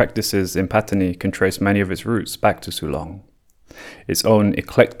 Islamic practices in Patani can trace many of its roots back to Sulong, its own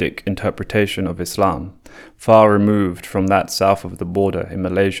eclectic interpretation of Islam, far removed from that south of the border in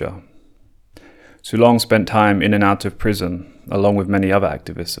Malaysia. Sulong spent time in and out of prison, along with many other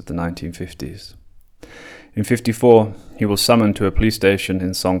activists of the 1950s. In 1954, he was summoned to a police station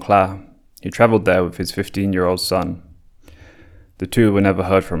in Songkhla. He travelled there with his 15-year-old son. The two were never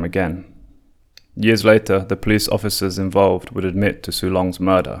heard from again. Years later, the police officers involved would admit to Sulong's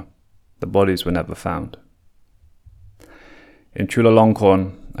murder. The bodies were never found. In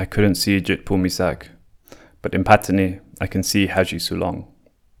Chulalongkorn, I couldn't see Jit Pumisak, but in Patani, I can see Haji Sulong.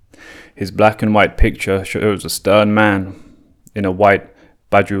 His black and white picture shows a stern man in a white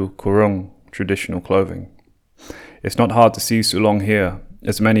baju kurung, traditional clothing. It's not hard to see Sulong here,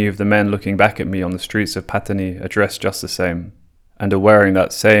 as many of the men looking back at me on the streets of Patani are dressed just the same, and are wearing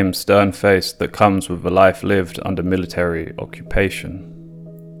that same stern face that comes with a life lived under military occupation.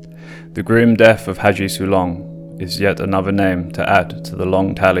 The grim death of Haji Sulong is yet another name to add to the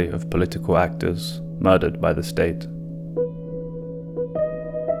long tally of political actors murdered by the state.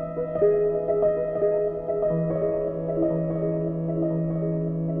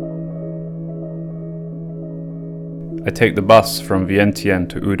 I take the bus from Vientiane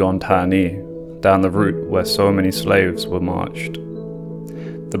to Udon Thani, down the route where so many slaves were marched.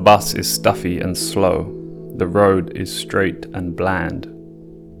 The bus is stuffy and slow. The road is straight and bland.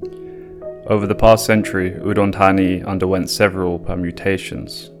 Over the past century, Udon Thani underwent several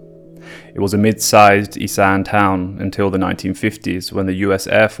permutations. It was a mid-sized Isan town until the 1950s when the US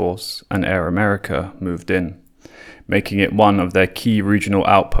Air Force and Air America moved in, making it one of their key regional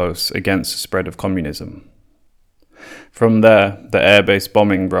outposts against the spread of communism. From there, the air-based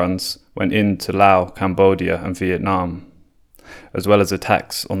bombing runs went into Laos, Cambodia and Vietnam, as well as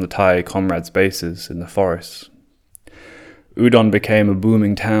attacks on the Thai comrades' bases in the forests. Udon became a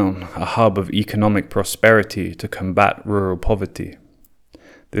booming town, a hub of economic prosperity to combat rural poverty.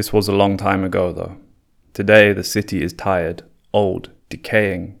 This was a long time ago, though. Today, the city is tired, old,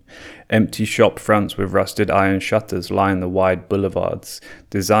 decaying. Empty shop fronts with rusted iron shutters line the wide boulevards,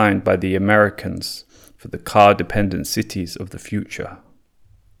 designed by the Americans for the car-dependent cities of the future.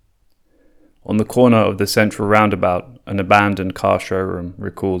 On the corner of the central roundabout, an abandoned car showroom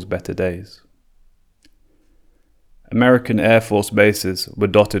recalls better days. American Air Force bases were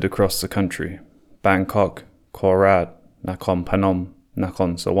dotted across the country: Bangkok, Korat, Nakhon Phanom,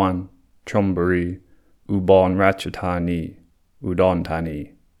 Nakhon Sawan, Chonburi, Ubon Ratchathani, Udon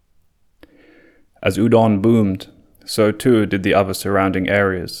Thani. As Udon boomed, so too did the other surrounding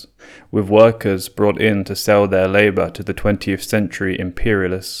areas, with workers brought in to sell their labor to the 20th century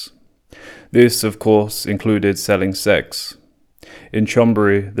imperialists. This, of course, included selling sex. In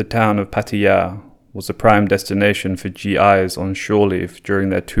Chonburi, the town of Pattaya was a prime destination for GIs on shore leave during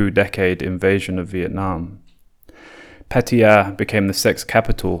their 2-decade invasion of Vietnam. Pattaya became the sex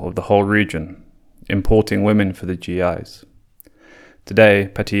capital of the whole region, importing women for the GIs. Today,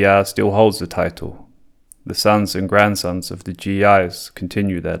 Pattaya still holds the title. The sons and grandsons of the GIs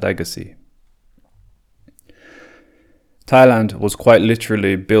continue their legacy. Thailand was quite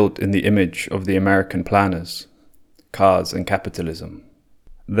literally built in the image of the American planners, cars and capitalism.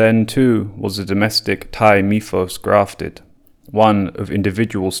 Then too was the domestic Thai mythos grafted, one of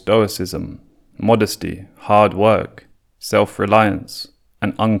individual stoicism, modesty, hard work, self-reliance,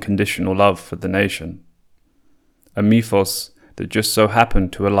 and unconditional love for the nation. A mythos that just so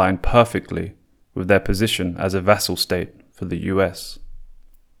happened to align perfectly with their position as a vassal state for the US.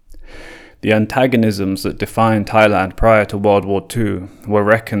 The antagonisms that defined Thailand prior to World War II were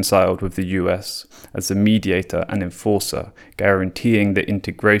reconciled with the US as a mediator and enforcer, guaranteeing the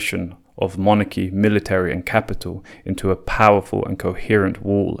integration of monarchy, military and capital into a powerful and coherent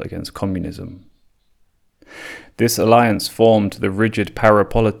wall against communism. This alliance formed the rigid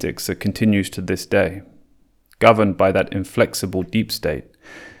parapolitics that continues to this day, governed by that inflexible deep state,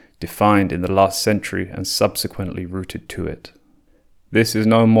 defined in the last century and subsequently rooted to it. This is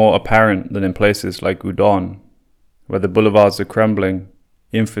no more apparent than in places like Udon, where the boulevards are crumbling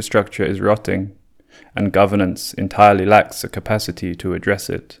Infrastructure is rotting, and governance entirely lacks the capacity to address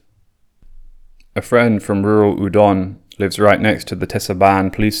it. A friend from rural Udon lives right next to the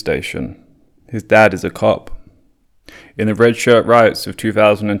Tesaban police station. His dad is a cop. In the Red Shirt riots of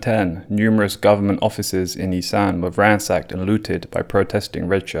 2010, numerous government offices in Isan were ransacked and looted by protesting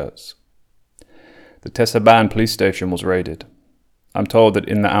red shirts. The Tesaban police station was raided. I'm told that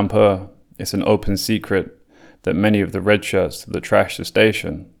in the Ampur, it's an open secret that many of the red shirts that trashed the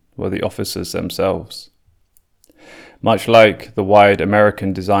station were the officers themselves. Much like the wide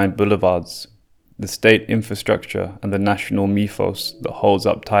American-designed boulevards, the state infrastructure and the national mythos that holds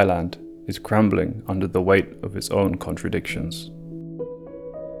up Thailand is crumbling under the weight of its own contradictions.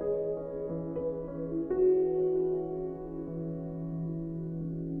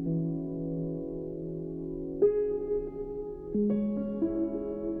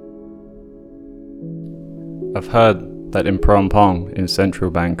 I've heard that in Phrom Phong in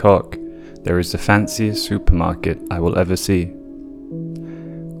central Bangkok, there is the fanciest supermarket I will ever see.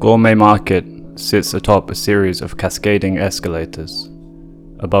 Gourmet Market sits atop a series of cascading escalators,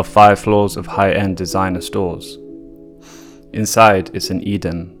 above 5 floors of high-end designer stores. Inside is an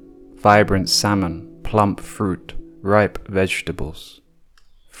Eden, vibrant salmon, plump fruit, ripe vegetables,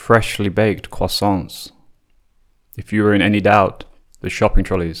 freshly baked croissants. If you are in any doubt, the shopping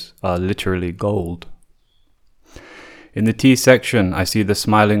trolleys are literally gold. In the tea section, I see the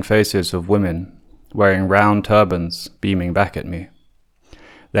smiling faces of women wearing round turbans beaming back at me.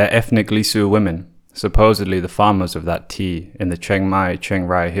 They're ethnic Lisu women, supposedly the farmers of that tea in the Chiang Mai, Chiang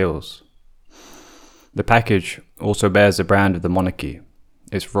Rai hills. The package also bears the brand of the monarchy,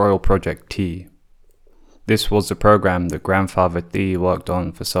 its Royal Project Tea. This was the program that Grandfather Thi worked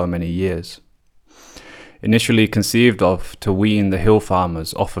on for so many years. Initially conceived of to wean the hill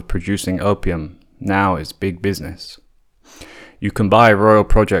farmers off of producing opium, now is big business. You can buy Royal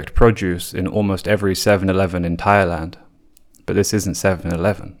Project produce in almost every 7-Eleven in Thailand, but this isn't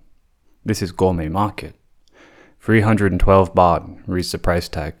 7-Eleven. This is Gourmet Market. 312 baht reads the price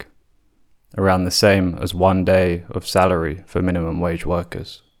tag, around the same as 1 day of salary for minimum wage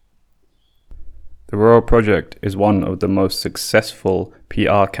workers. The Royal Project is one of the most successful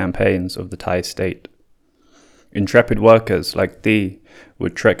PR campaigns of the Thai state. Intrepid workers like Thi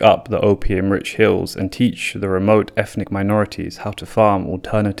would trek up the opium-rich hills and teach the remote ethnic minorities how to farm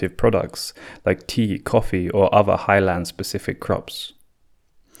alternative products like tea, coffee, or other highland-specific crops.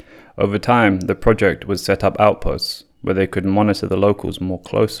 Over time, the project would set up outposts where they could monitor the locals more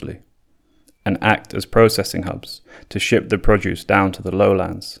closely and act as processing hubs to ship the produce down to the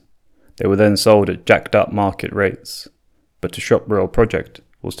lowlands. They were then sold at jacked-up market rates, but to shop Royal Project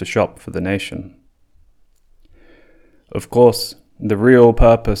was to shop for the nation. Of course, the real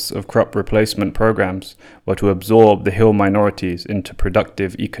purpose of crop replacement programs were to absorb the hill minorities into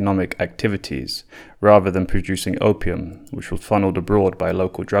productive economic activities rather than producing opium, which was funneled abroad by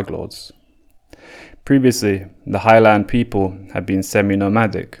local drug lords. Previously, the highland people had been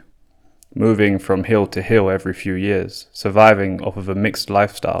semi-nomadic, moving from hill to hill every few years, surviving off of a mixed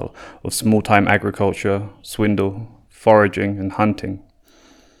lifestyle of small-time agriculture, swindle, foraging, and hunting.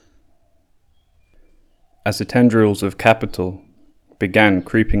 As the tendrils of capital began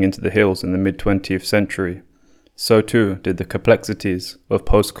creeping into the hills in the mid-20th century, so too did the complexities of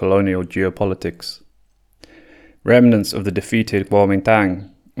post-colonial geopolitics. Remnants of the defeated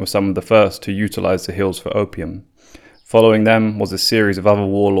Kuomintang were some of the first to utilize the hills for opium. Following them was a series of other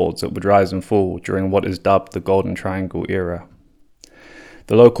warlords that would rise and fall during what is dubbed the Golden Triangle era.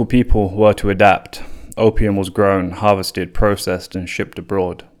 The local people were to adapt. Opium was grown, harvested, processed, and shipped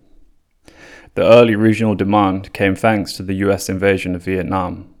abroad. The early regional demand came thanks to the US invasion of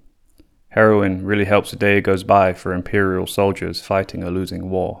Vietnam. Heroin really helps a day goes by for imperial soldiers fighting a losing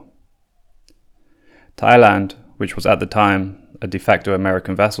war. Thailand, which was at the time a de facto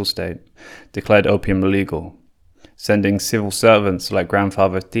American vassal state, declared opium illegal, sending civil servants like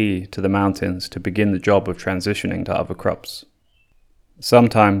Grandfather Thi to the mountains to begin the job of transitioning to other crops.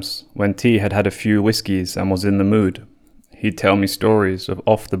 Sometimes, when Thi had had a few whiskeys and was in the mood, he'd tell me stories of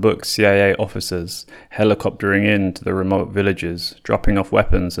off-the-book CIA officers helicoptering in to the remote villages, dropping off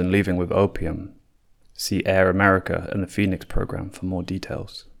weapons and leaving with opium. See Air America and the Phoenix program for more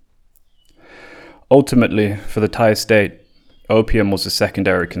details. Ultimately, for the Thai state, opium was a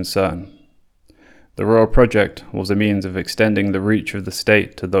secondary concern. The Royal Project was a means of extending the reach of the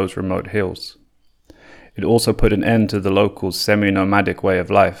state to those remote hills. It also put an end to the locals' semi-nomadic way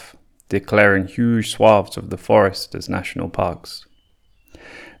of life, declaring huge swaths of the forest as national parks.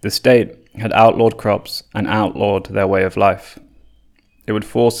 The state had outlawed crops and outlawed their way of life. It would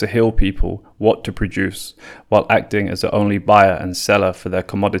force the hill people what to produce, while acting as the only buyer and seller for their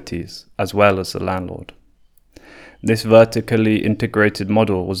commodities, as well as the landlord. This vertically integrated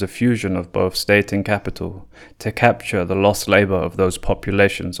model was a fusion of both state and capital to capture the lost labor of those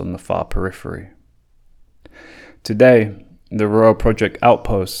populations on the far periphery. Today, the Rural Project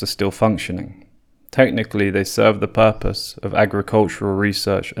outposts are still functioning. Technically, they serve the purpose of agricultural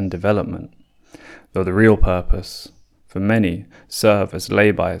research and development, though the real purpose, for many, serve as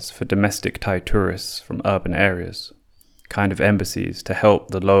laybys for domestic Thai tourists from urban areas, kind of embassies to help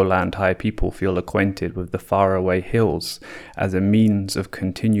the lowland Thai people feel acquainted with the faraway hills as a means of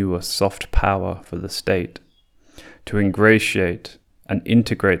continuous soft power for the state, to ingratiate and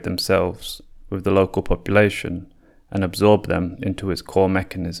integrate themselves with the local population and absorb them into its core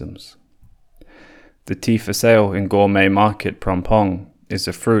mechanisms. The tea for sale in Gourmet Market Prompong is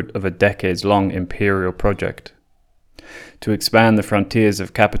the fruit of a decades-long imperial project to expand the frontiers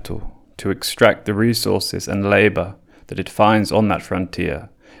of capital, to extract the resources and labor that it finds on that frontier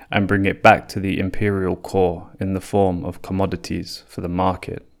and bring it back to the imperial core in the form of commodities for the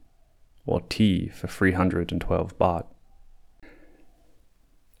market, or tea for 312 baht.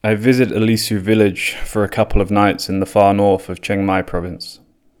 I visit a Lisu village for a couple of nights in the far north of Chiang Mai province.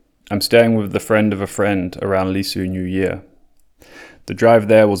 I'm staying with the friend of a friend around Lisu New Year. The drive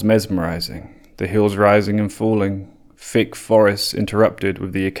there was mesmerizing, the hills rising and falling, thick forests interrupted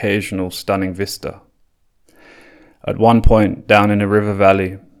with the occasional stunning vista. At one point, down in a river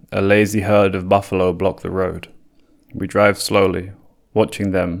valley, a lazy herd of buffalo block the road. We drive slowly, watching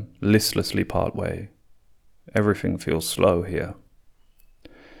them listlessly part way. Everything feels slow here.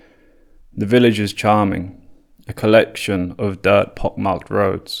 The village is charming, a collection of dirt pockmarked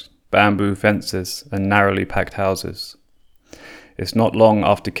roads, bamboo fences, and narrowly packed houses. It's not long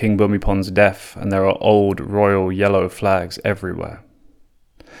after King Bhumipon's death, and there are old royal yellow flags everywhere.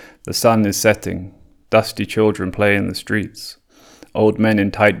 The sun is setting. Dusty children play in the streets. Old men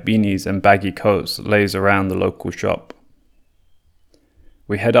in tight beanies and baggy coats laze around the local shop.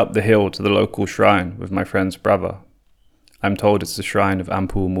 We head up the hill to the local shrine with my friend's brother. I'm told it's the shrine of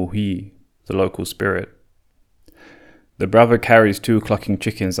Ampu Muhi, the local spirit. The brother carries 2 clucking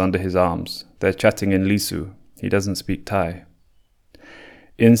chickens under his arms. They're chatting in Lisu. He doesn't speak Thai.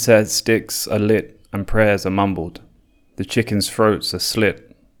 Incense sticks are lit and prayers are mumbled. The chickens' throats are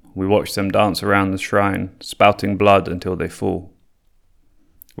slit. We watch them dance around the shrine, spouting blood until they fall.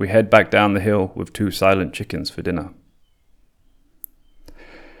 We head back down the hill with 2 silent chickens for dinner.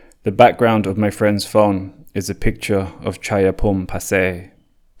 The background of my friend's phone is a picture of Chayapum Pasay.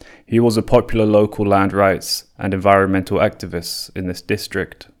 He was a popular local land rights and environmental activist in this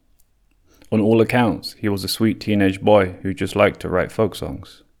district. On all accounts, he was a sweet teenage boy who just liked to write folk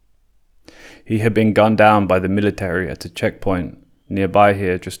songs. He had been gunned down by the military at a checkpoint nearby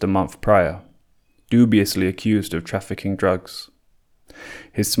here just a month prior, dubiously accused of trafficking drugs.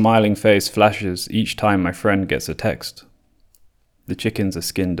 His smiling face flashes each time my friend gets a text. The chickens are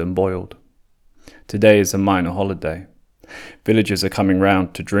skinned and boiled. Today is a minor holiday. Villagers are coming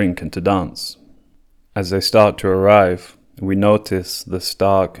round to drink and to dance. As they start to arrive, we notice the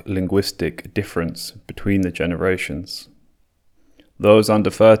stark linguistic difference between the generations. Those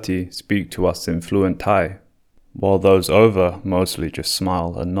under 30 speak to us in fluent Thai, while those over mostly just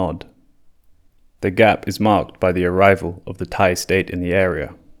smile and nod. The gap is marked by the arrival of the Thai state in the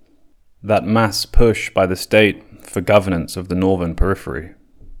area. That mass push by the state for governance of the northern periphery.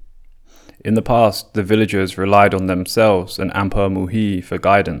 In the past, the villagers relied on themselves and Ampa Muhi for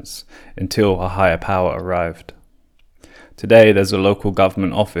guidance until a higher power arrived. Today, there's a local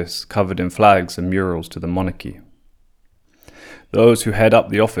government office covered in flags and murals to the monarchy. Those who head up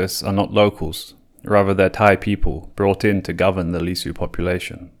the office are not locals. Rather, they're Thai people brought in to govern the Lisu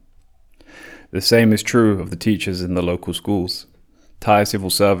population. The same is true of the teachers in the local schools, Thai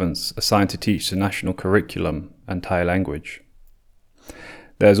civil servants assigned to teach the national curriculum and Thai language.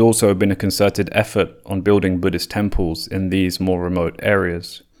 There's also been a concerted effort on building Buddhist temples in these more remote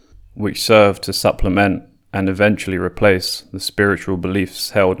areas, which serve to supplement and eventually replace the spiritual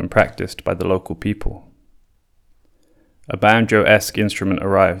beliefs held and practiced by the local people. A banjo-esque instrument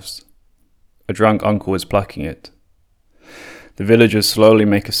arrives. A drunk uncle is plucking it. The villagers slowly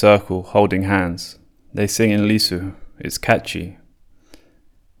make a circle, holding hands. They sing in Lisu. It's catchy.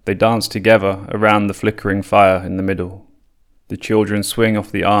 They dance together around the flickering fire in the middle. The children swing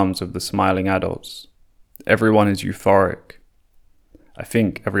off the arms of the smiling adults. Everyone is euphoric. I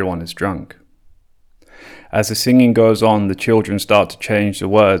think everyone is drunk. As the singing goes on, the children start to change the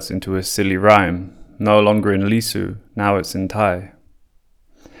words into a silly rhyme, no longer in Lisu, now it's in Thai.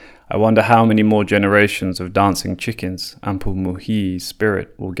 I wonder how many more generations of dancing chickens Ampu Muhi's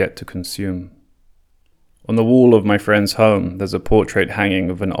spirit will get to consume. On the wall of my friend's home, there's a portrait hanging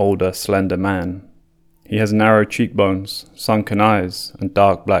of an older, slender man. He has narrow cheekbones, sunken eyes, and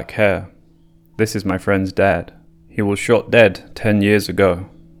dark black hair. This is my friend's dad. He was shot dead 10 years ago.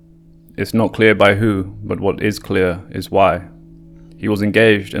 It's not clear by who, but what is clear is why. He was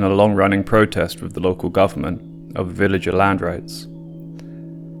engaged in a long-running protest with the local government over villager land rights.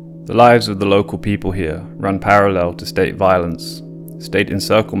 The lives of the local people here run parallel to state violence, state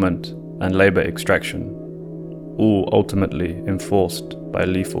encirclement, and labor extraction, all ultimately enforced by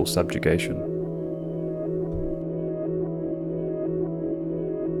lethal subjugation.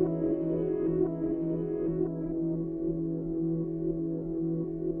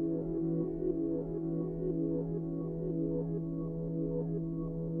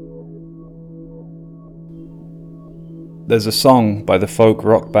 There's a song by the folk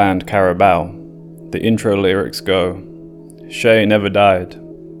rock band Carabao. The intro lyrics go, "Che never died.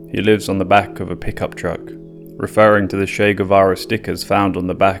 He lives on the back of a pickup truck," referring to the Che Guevara stickers found on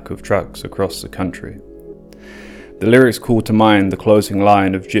the back of trucks across the country. The lyrics call to mind the closing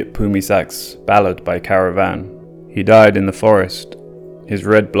line of Jit Pumisak's ballad by Caravan. He died in the forest. His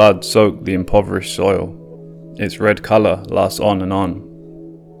red blood soaked the impoverished soil. Its red color lasts on and on.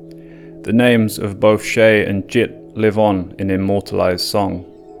 The names of both Che and Jit live on in immortalized song,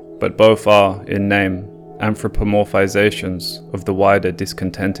 but both are, in name, anthropomorphizations of the wider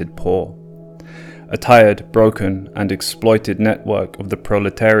discontented poor, a tired, broken, and exploited network of the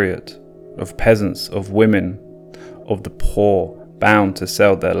proletariat, of peasants, of women, of the poor, bound to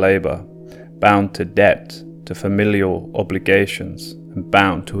sell their labor, bound to debt, to familial obligations, and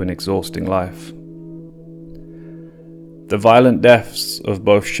bound to an exhausting life. The violent deaths of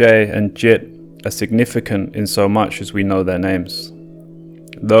both Che and Jit are significant in so much as we know their names.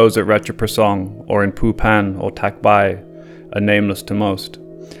 Those at Ratchaprasong or in Pupan or Takbai are nameless to most,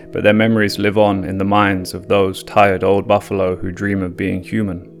 but their memories live on in the minds of those tired old buffalo who dream of being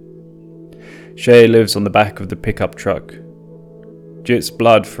human. Che lives on the back of the pickup truck. Jit's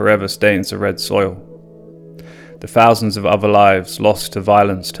blood forever stains the red soil. The thousands of other lives lost to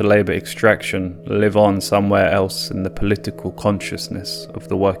violence, to labor extraction, live on somewhere else in the political consciousness of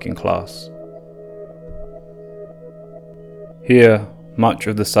the working class. Here, much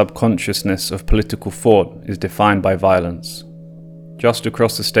of the subconsciousness of political thought is defined by violence. Just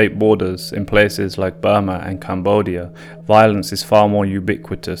across the state borders, in places like Burma and Cambodia, violence is far more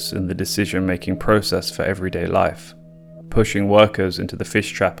ubiquitous in the decision-making process for everyday life, pushing workers into the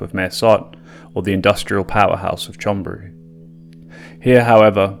fish trap of Mae Sot or the industrial powerhouse of Chonburi. Here,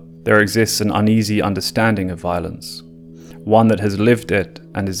 however, there exists an uneasy understanding of violence, one that has lived it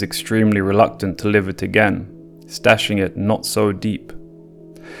and is extremely reluctant to live it again, stashing it not so deep.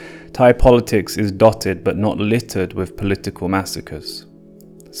 Thai politics is dotted but not littered with political massacres.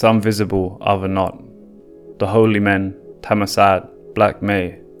 Some visible, other not. The holy men, Thammasat, Black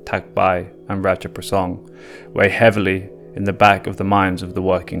May, Takbai, and Ratchaprasong weigh heavily in the back of the minds of the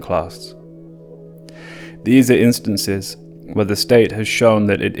working class. These are instances where the state has shown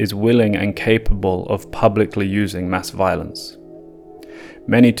that it is willing and capable of publicly using mass violence.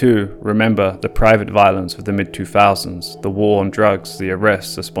 Many too remember the private violence of the mid-2000s, the war on drugs, the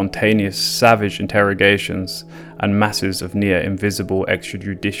arrests, the spontaneous, savage interrogations, and masses of near-invisible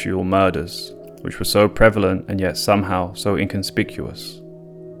extrajudicial murders, which were so prevalent and yet somehow so inconspicuous.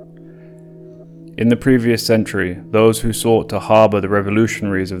 In the previous century, those who sought to harbour the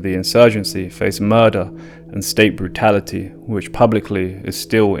revolutionaries of the insurgency faced murder and state brutality, which publicly is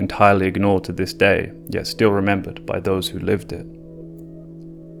still entirely ignored to this day, yet still remembered by those who lived it.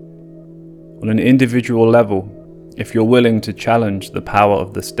 On an individual level, if you're willing to challenge the power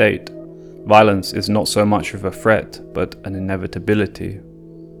of the state, violence is not so much of a threat, but an inevitability.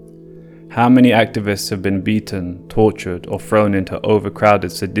 How many activists have been beaten, tortured, or thrown into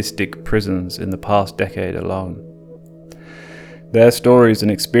overcrowded sadistic prisons in the past decade alone? Their stories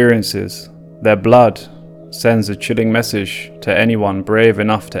and experiences, their blood, sends a chilling message to anyone brave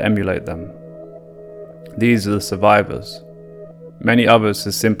enough to emulate them. These are the survivors. Many others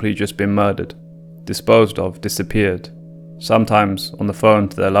have simply just been murdered, disposed of, disappeared, sometimes on the phone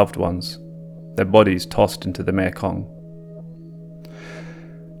to their loved ones, their bodies tossed into the Mekong.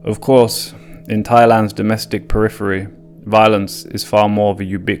 Of course, in Thailand's domestic periphery, violence is far more of a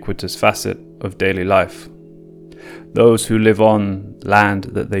ubiquitous facet of daily life. Those who live on land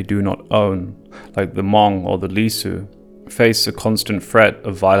that they do not own, like the Hmong or the Lisu, face a constant threat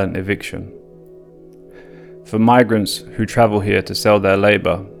of violent eviction. For migrants who travel here to sell their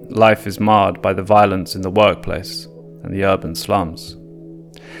labor, life is marred by the violence in the workplace and the urban slums.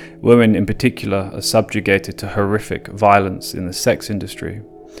 Women in particular are subjugated to horrific violence in the sex industry,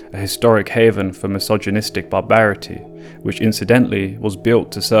 a historic haven for misogynistic barbarity, which incidentally was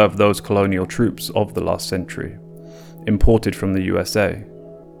built to serve those colonial troops of the last century, imported from the USA.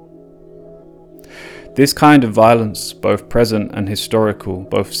 This kind of violence, both present and historical,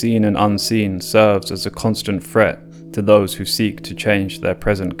 both seen and unseen, serves as a constant threat to those who seek to change their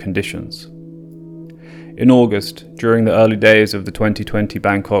present conditions. In August, during the early days of the 2020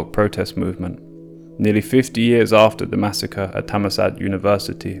 Bangkok protest movement, nearly 50 years after the massacre at Thammasat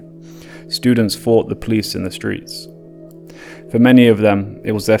University, students fought the police in the streets. For many of them,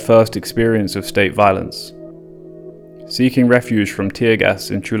 it was their first experience of state violence. Seeking refuge from tear gas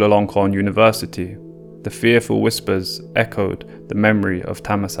in Chulalongkorn University, the fearful whispers echoed the memory of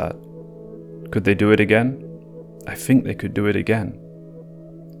Thammasat. Could they do it again? I think they could do it again.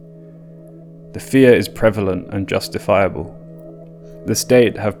 The fear is prevalent and justifiable. The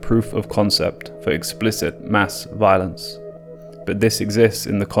state have proof of concept for explicit mass violence, but this exists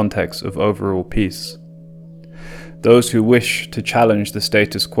in the context of overall peace. Those who wish to challenge the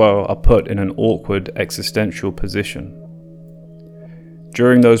status quo are put in an awkward existential position.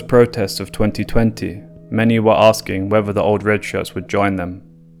 During those protests of 2020, many were asking whether the old red shirts would join them.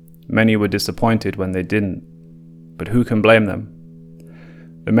 Many were disappointed when they didn't, but who can blame them?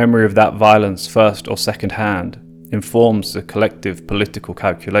 The memory of that violence, first or second hand, informs the collective political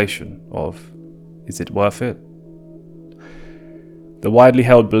calculation of, is it worth it? The widely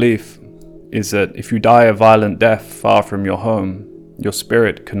held belief is that if you die a violent death far from your home, your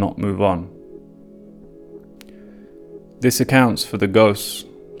spirit cannot move on. This accounts for the ghosts,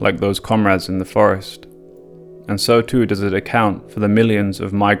 like those comrades in the forest, and so too does it account for the millions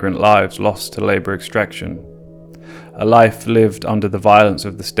of migrant lives lost to labour extraction, a life lived under the violence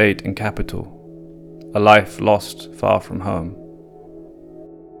of the state and capital, a life lost far from home.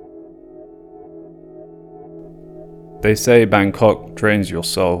 They say Bangkok drains your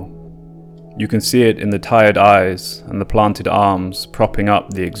soul. You can see it in the tired eyes and the planted arms propping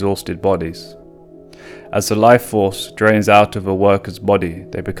up the exhausted bodies. As the life force drains out of a worker's body,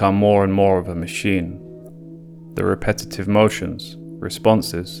 they become more and more of a machine. The repetitive motions,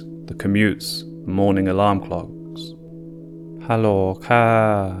 responses, the commutes, the morning alarm clocks. Hello, ka.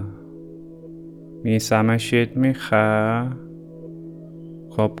 มีสมาชิกไหมคะ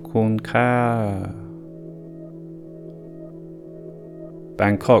ขอบคุณค่ะ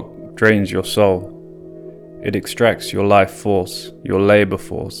Bangkok drains your soul. It extracts your life force, your labor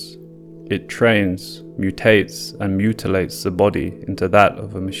force. It trains, mutates, and mutilates the body into that of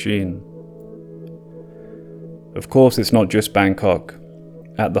a machine. Of course, it's not just Bangkok.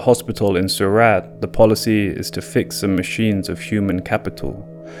 At the hospital in Surat, the policy is to fix some machines of human capital,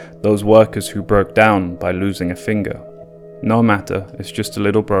 those workers who broke down by losing a finger. No matter, it's just a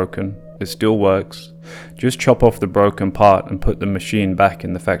little broken, it still works. Just chop off the broken part and put the machine back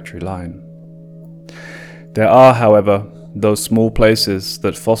in the factory line. There are, however, those small places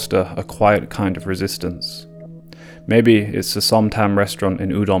that foster a quiet kind of resistance. Maybe it's the Somtam restaurant in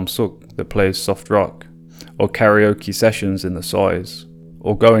Udom Suk that plays soft rock, or karaoke sessions in the sois,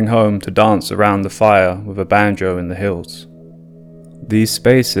 or going home to dance around the fire with a banjo in the hills. These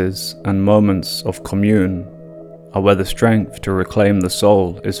spaces and moments of commune are where the strength to reclaim the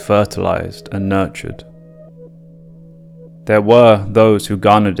soul is fertilized and nurtured. There were those who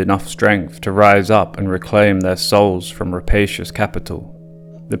garnered enough strength to rise up and reclaim their souls from rapacious capital.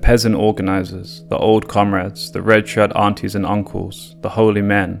 The peasant organizers, the old comrades, the red shirt aunties and uncles, the holy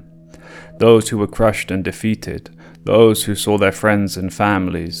men, those who were crushed and defeated, those who saw their friends and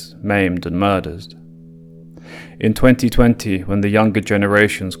families maimed and murdered. In 2020, when the younger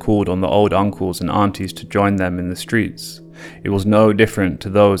generations called on the old uncles and aunties to join them in the streets, it was no different to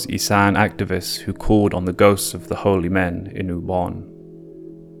those Isan activists who called on the ghosts of the holy men in Ubon.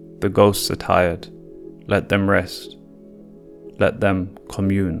 The ghosts are tired. Let them rest. Let them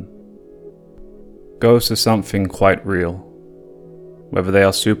commune. Ghosts are something quite real. Whether they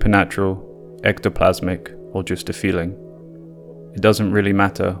are supernatural, ectoplasmic, or just a feeling. It doesn't really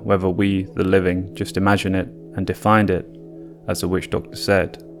matter whether we, the living, just imagine it and define it, as the witch doctor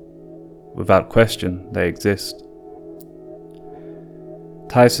said. Without question, they exist.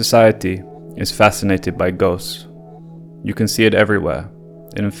 Thai society is fascinated by ghosts. You can see it everywhere,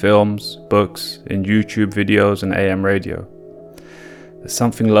 in films, books, in YouTube videos and AM radio. There's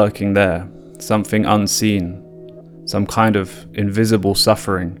something lurking there, something unseen, some kind of invisible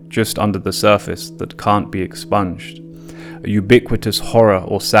suffering just under the surface that can't be expunged. A ubiquitous horror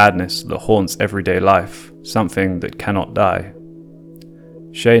or sadness that haunts everyday life, something that cannot die.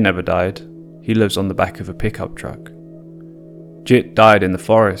 Shay never died. He lives on the back of a pickup truck. Jit died in the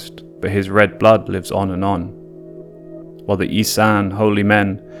forest, but his red blood lives on and on, while the Isan holy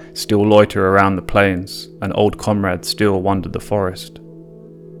men still loiter around the plains, and old comrades still wander the forest.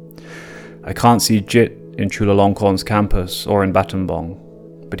 I can't see Jit in Chulalongkorn's campus or in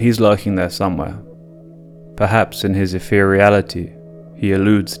Battambang, but he's lurking there somewhere. Perhaps in his ethereality, he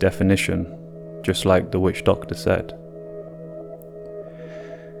eludes definition, just like the witch doctor said.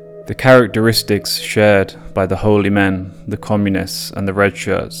 The characteristics shared by the holy men, the communists, and the red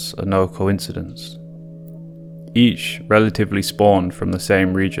shirts are no coincidence. Each relatively spawned from the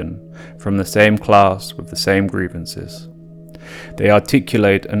same region, from the same class with the same grievances. They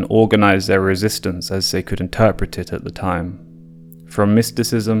articulate and organize their resistance as they could interpret it at the time, from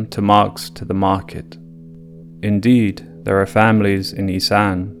mysticism to Marx to the market. Indeed, there are families in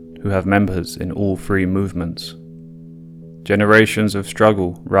Isan who have members in all three movements. Generations of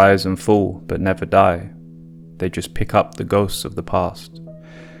struggle rise and fall but never die. They just pick up the ghosts of the past.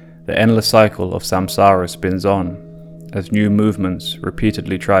 The endless cycle of samsara spins on, as new movements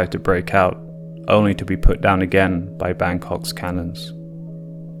repeatedly try to break out, only to be put down again by Bangkok's cannons.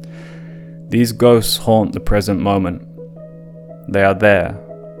 These ghosts haunt the present moment. They are there,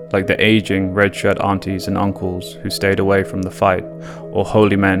 like the aging red shirt aunties and uncles who stayed away from the fight, or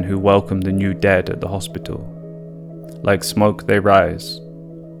holy men who welcomed the new dead at the hospital. Like smoke they rise.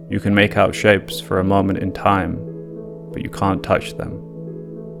 You can make out shapes for a moment in time, but you can't touch them.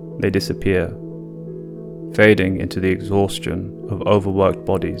 They disappear, fading into the exhaustion of overworked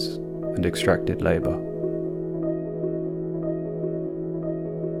bodies and extracted labor.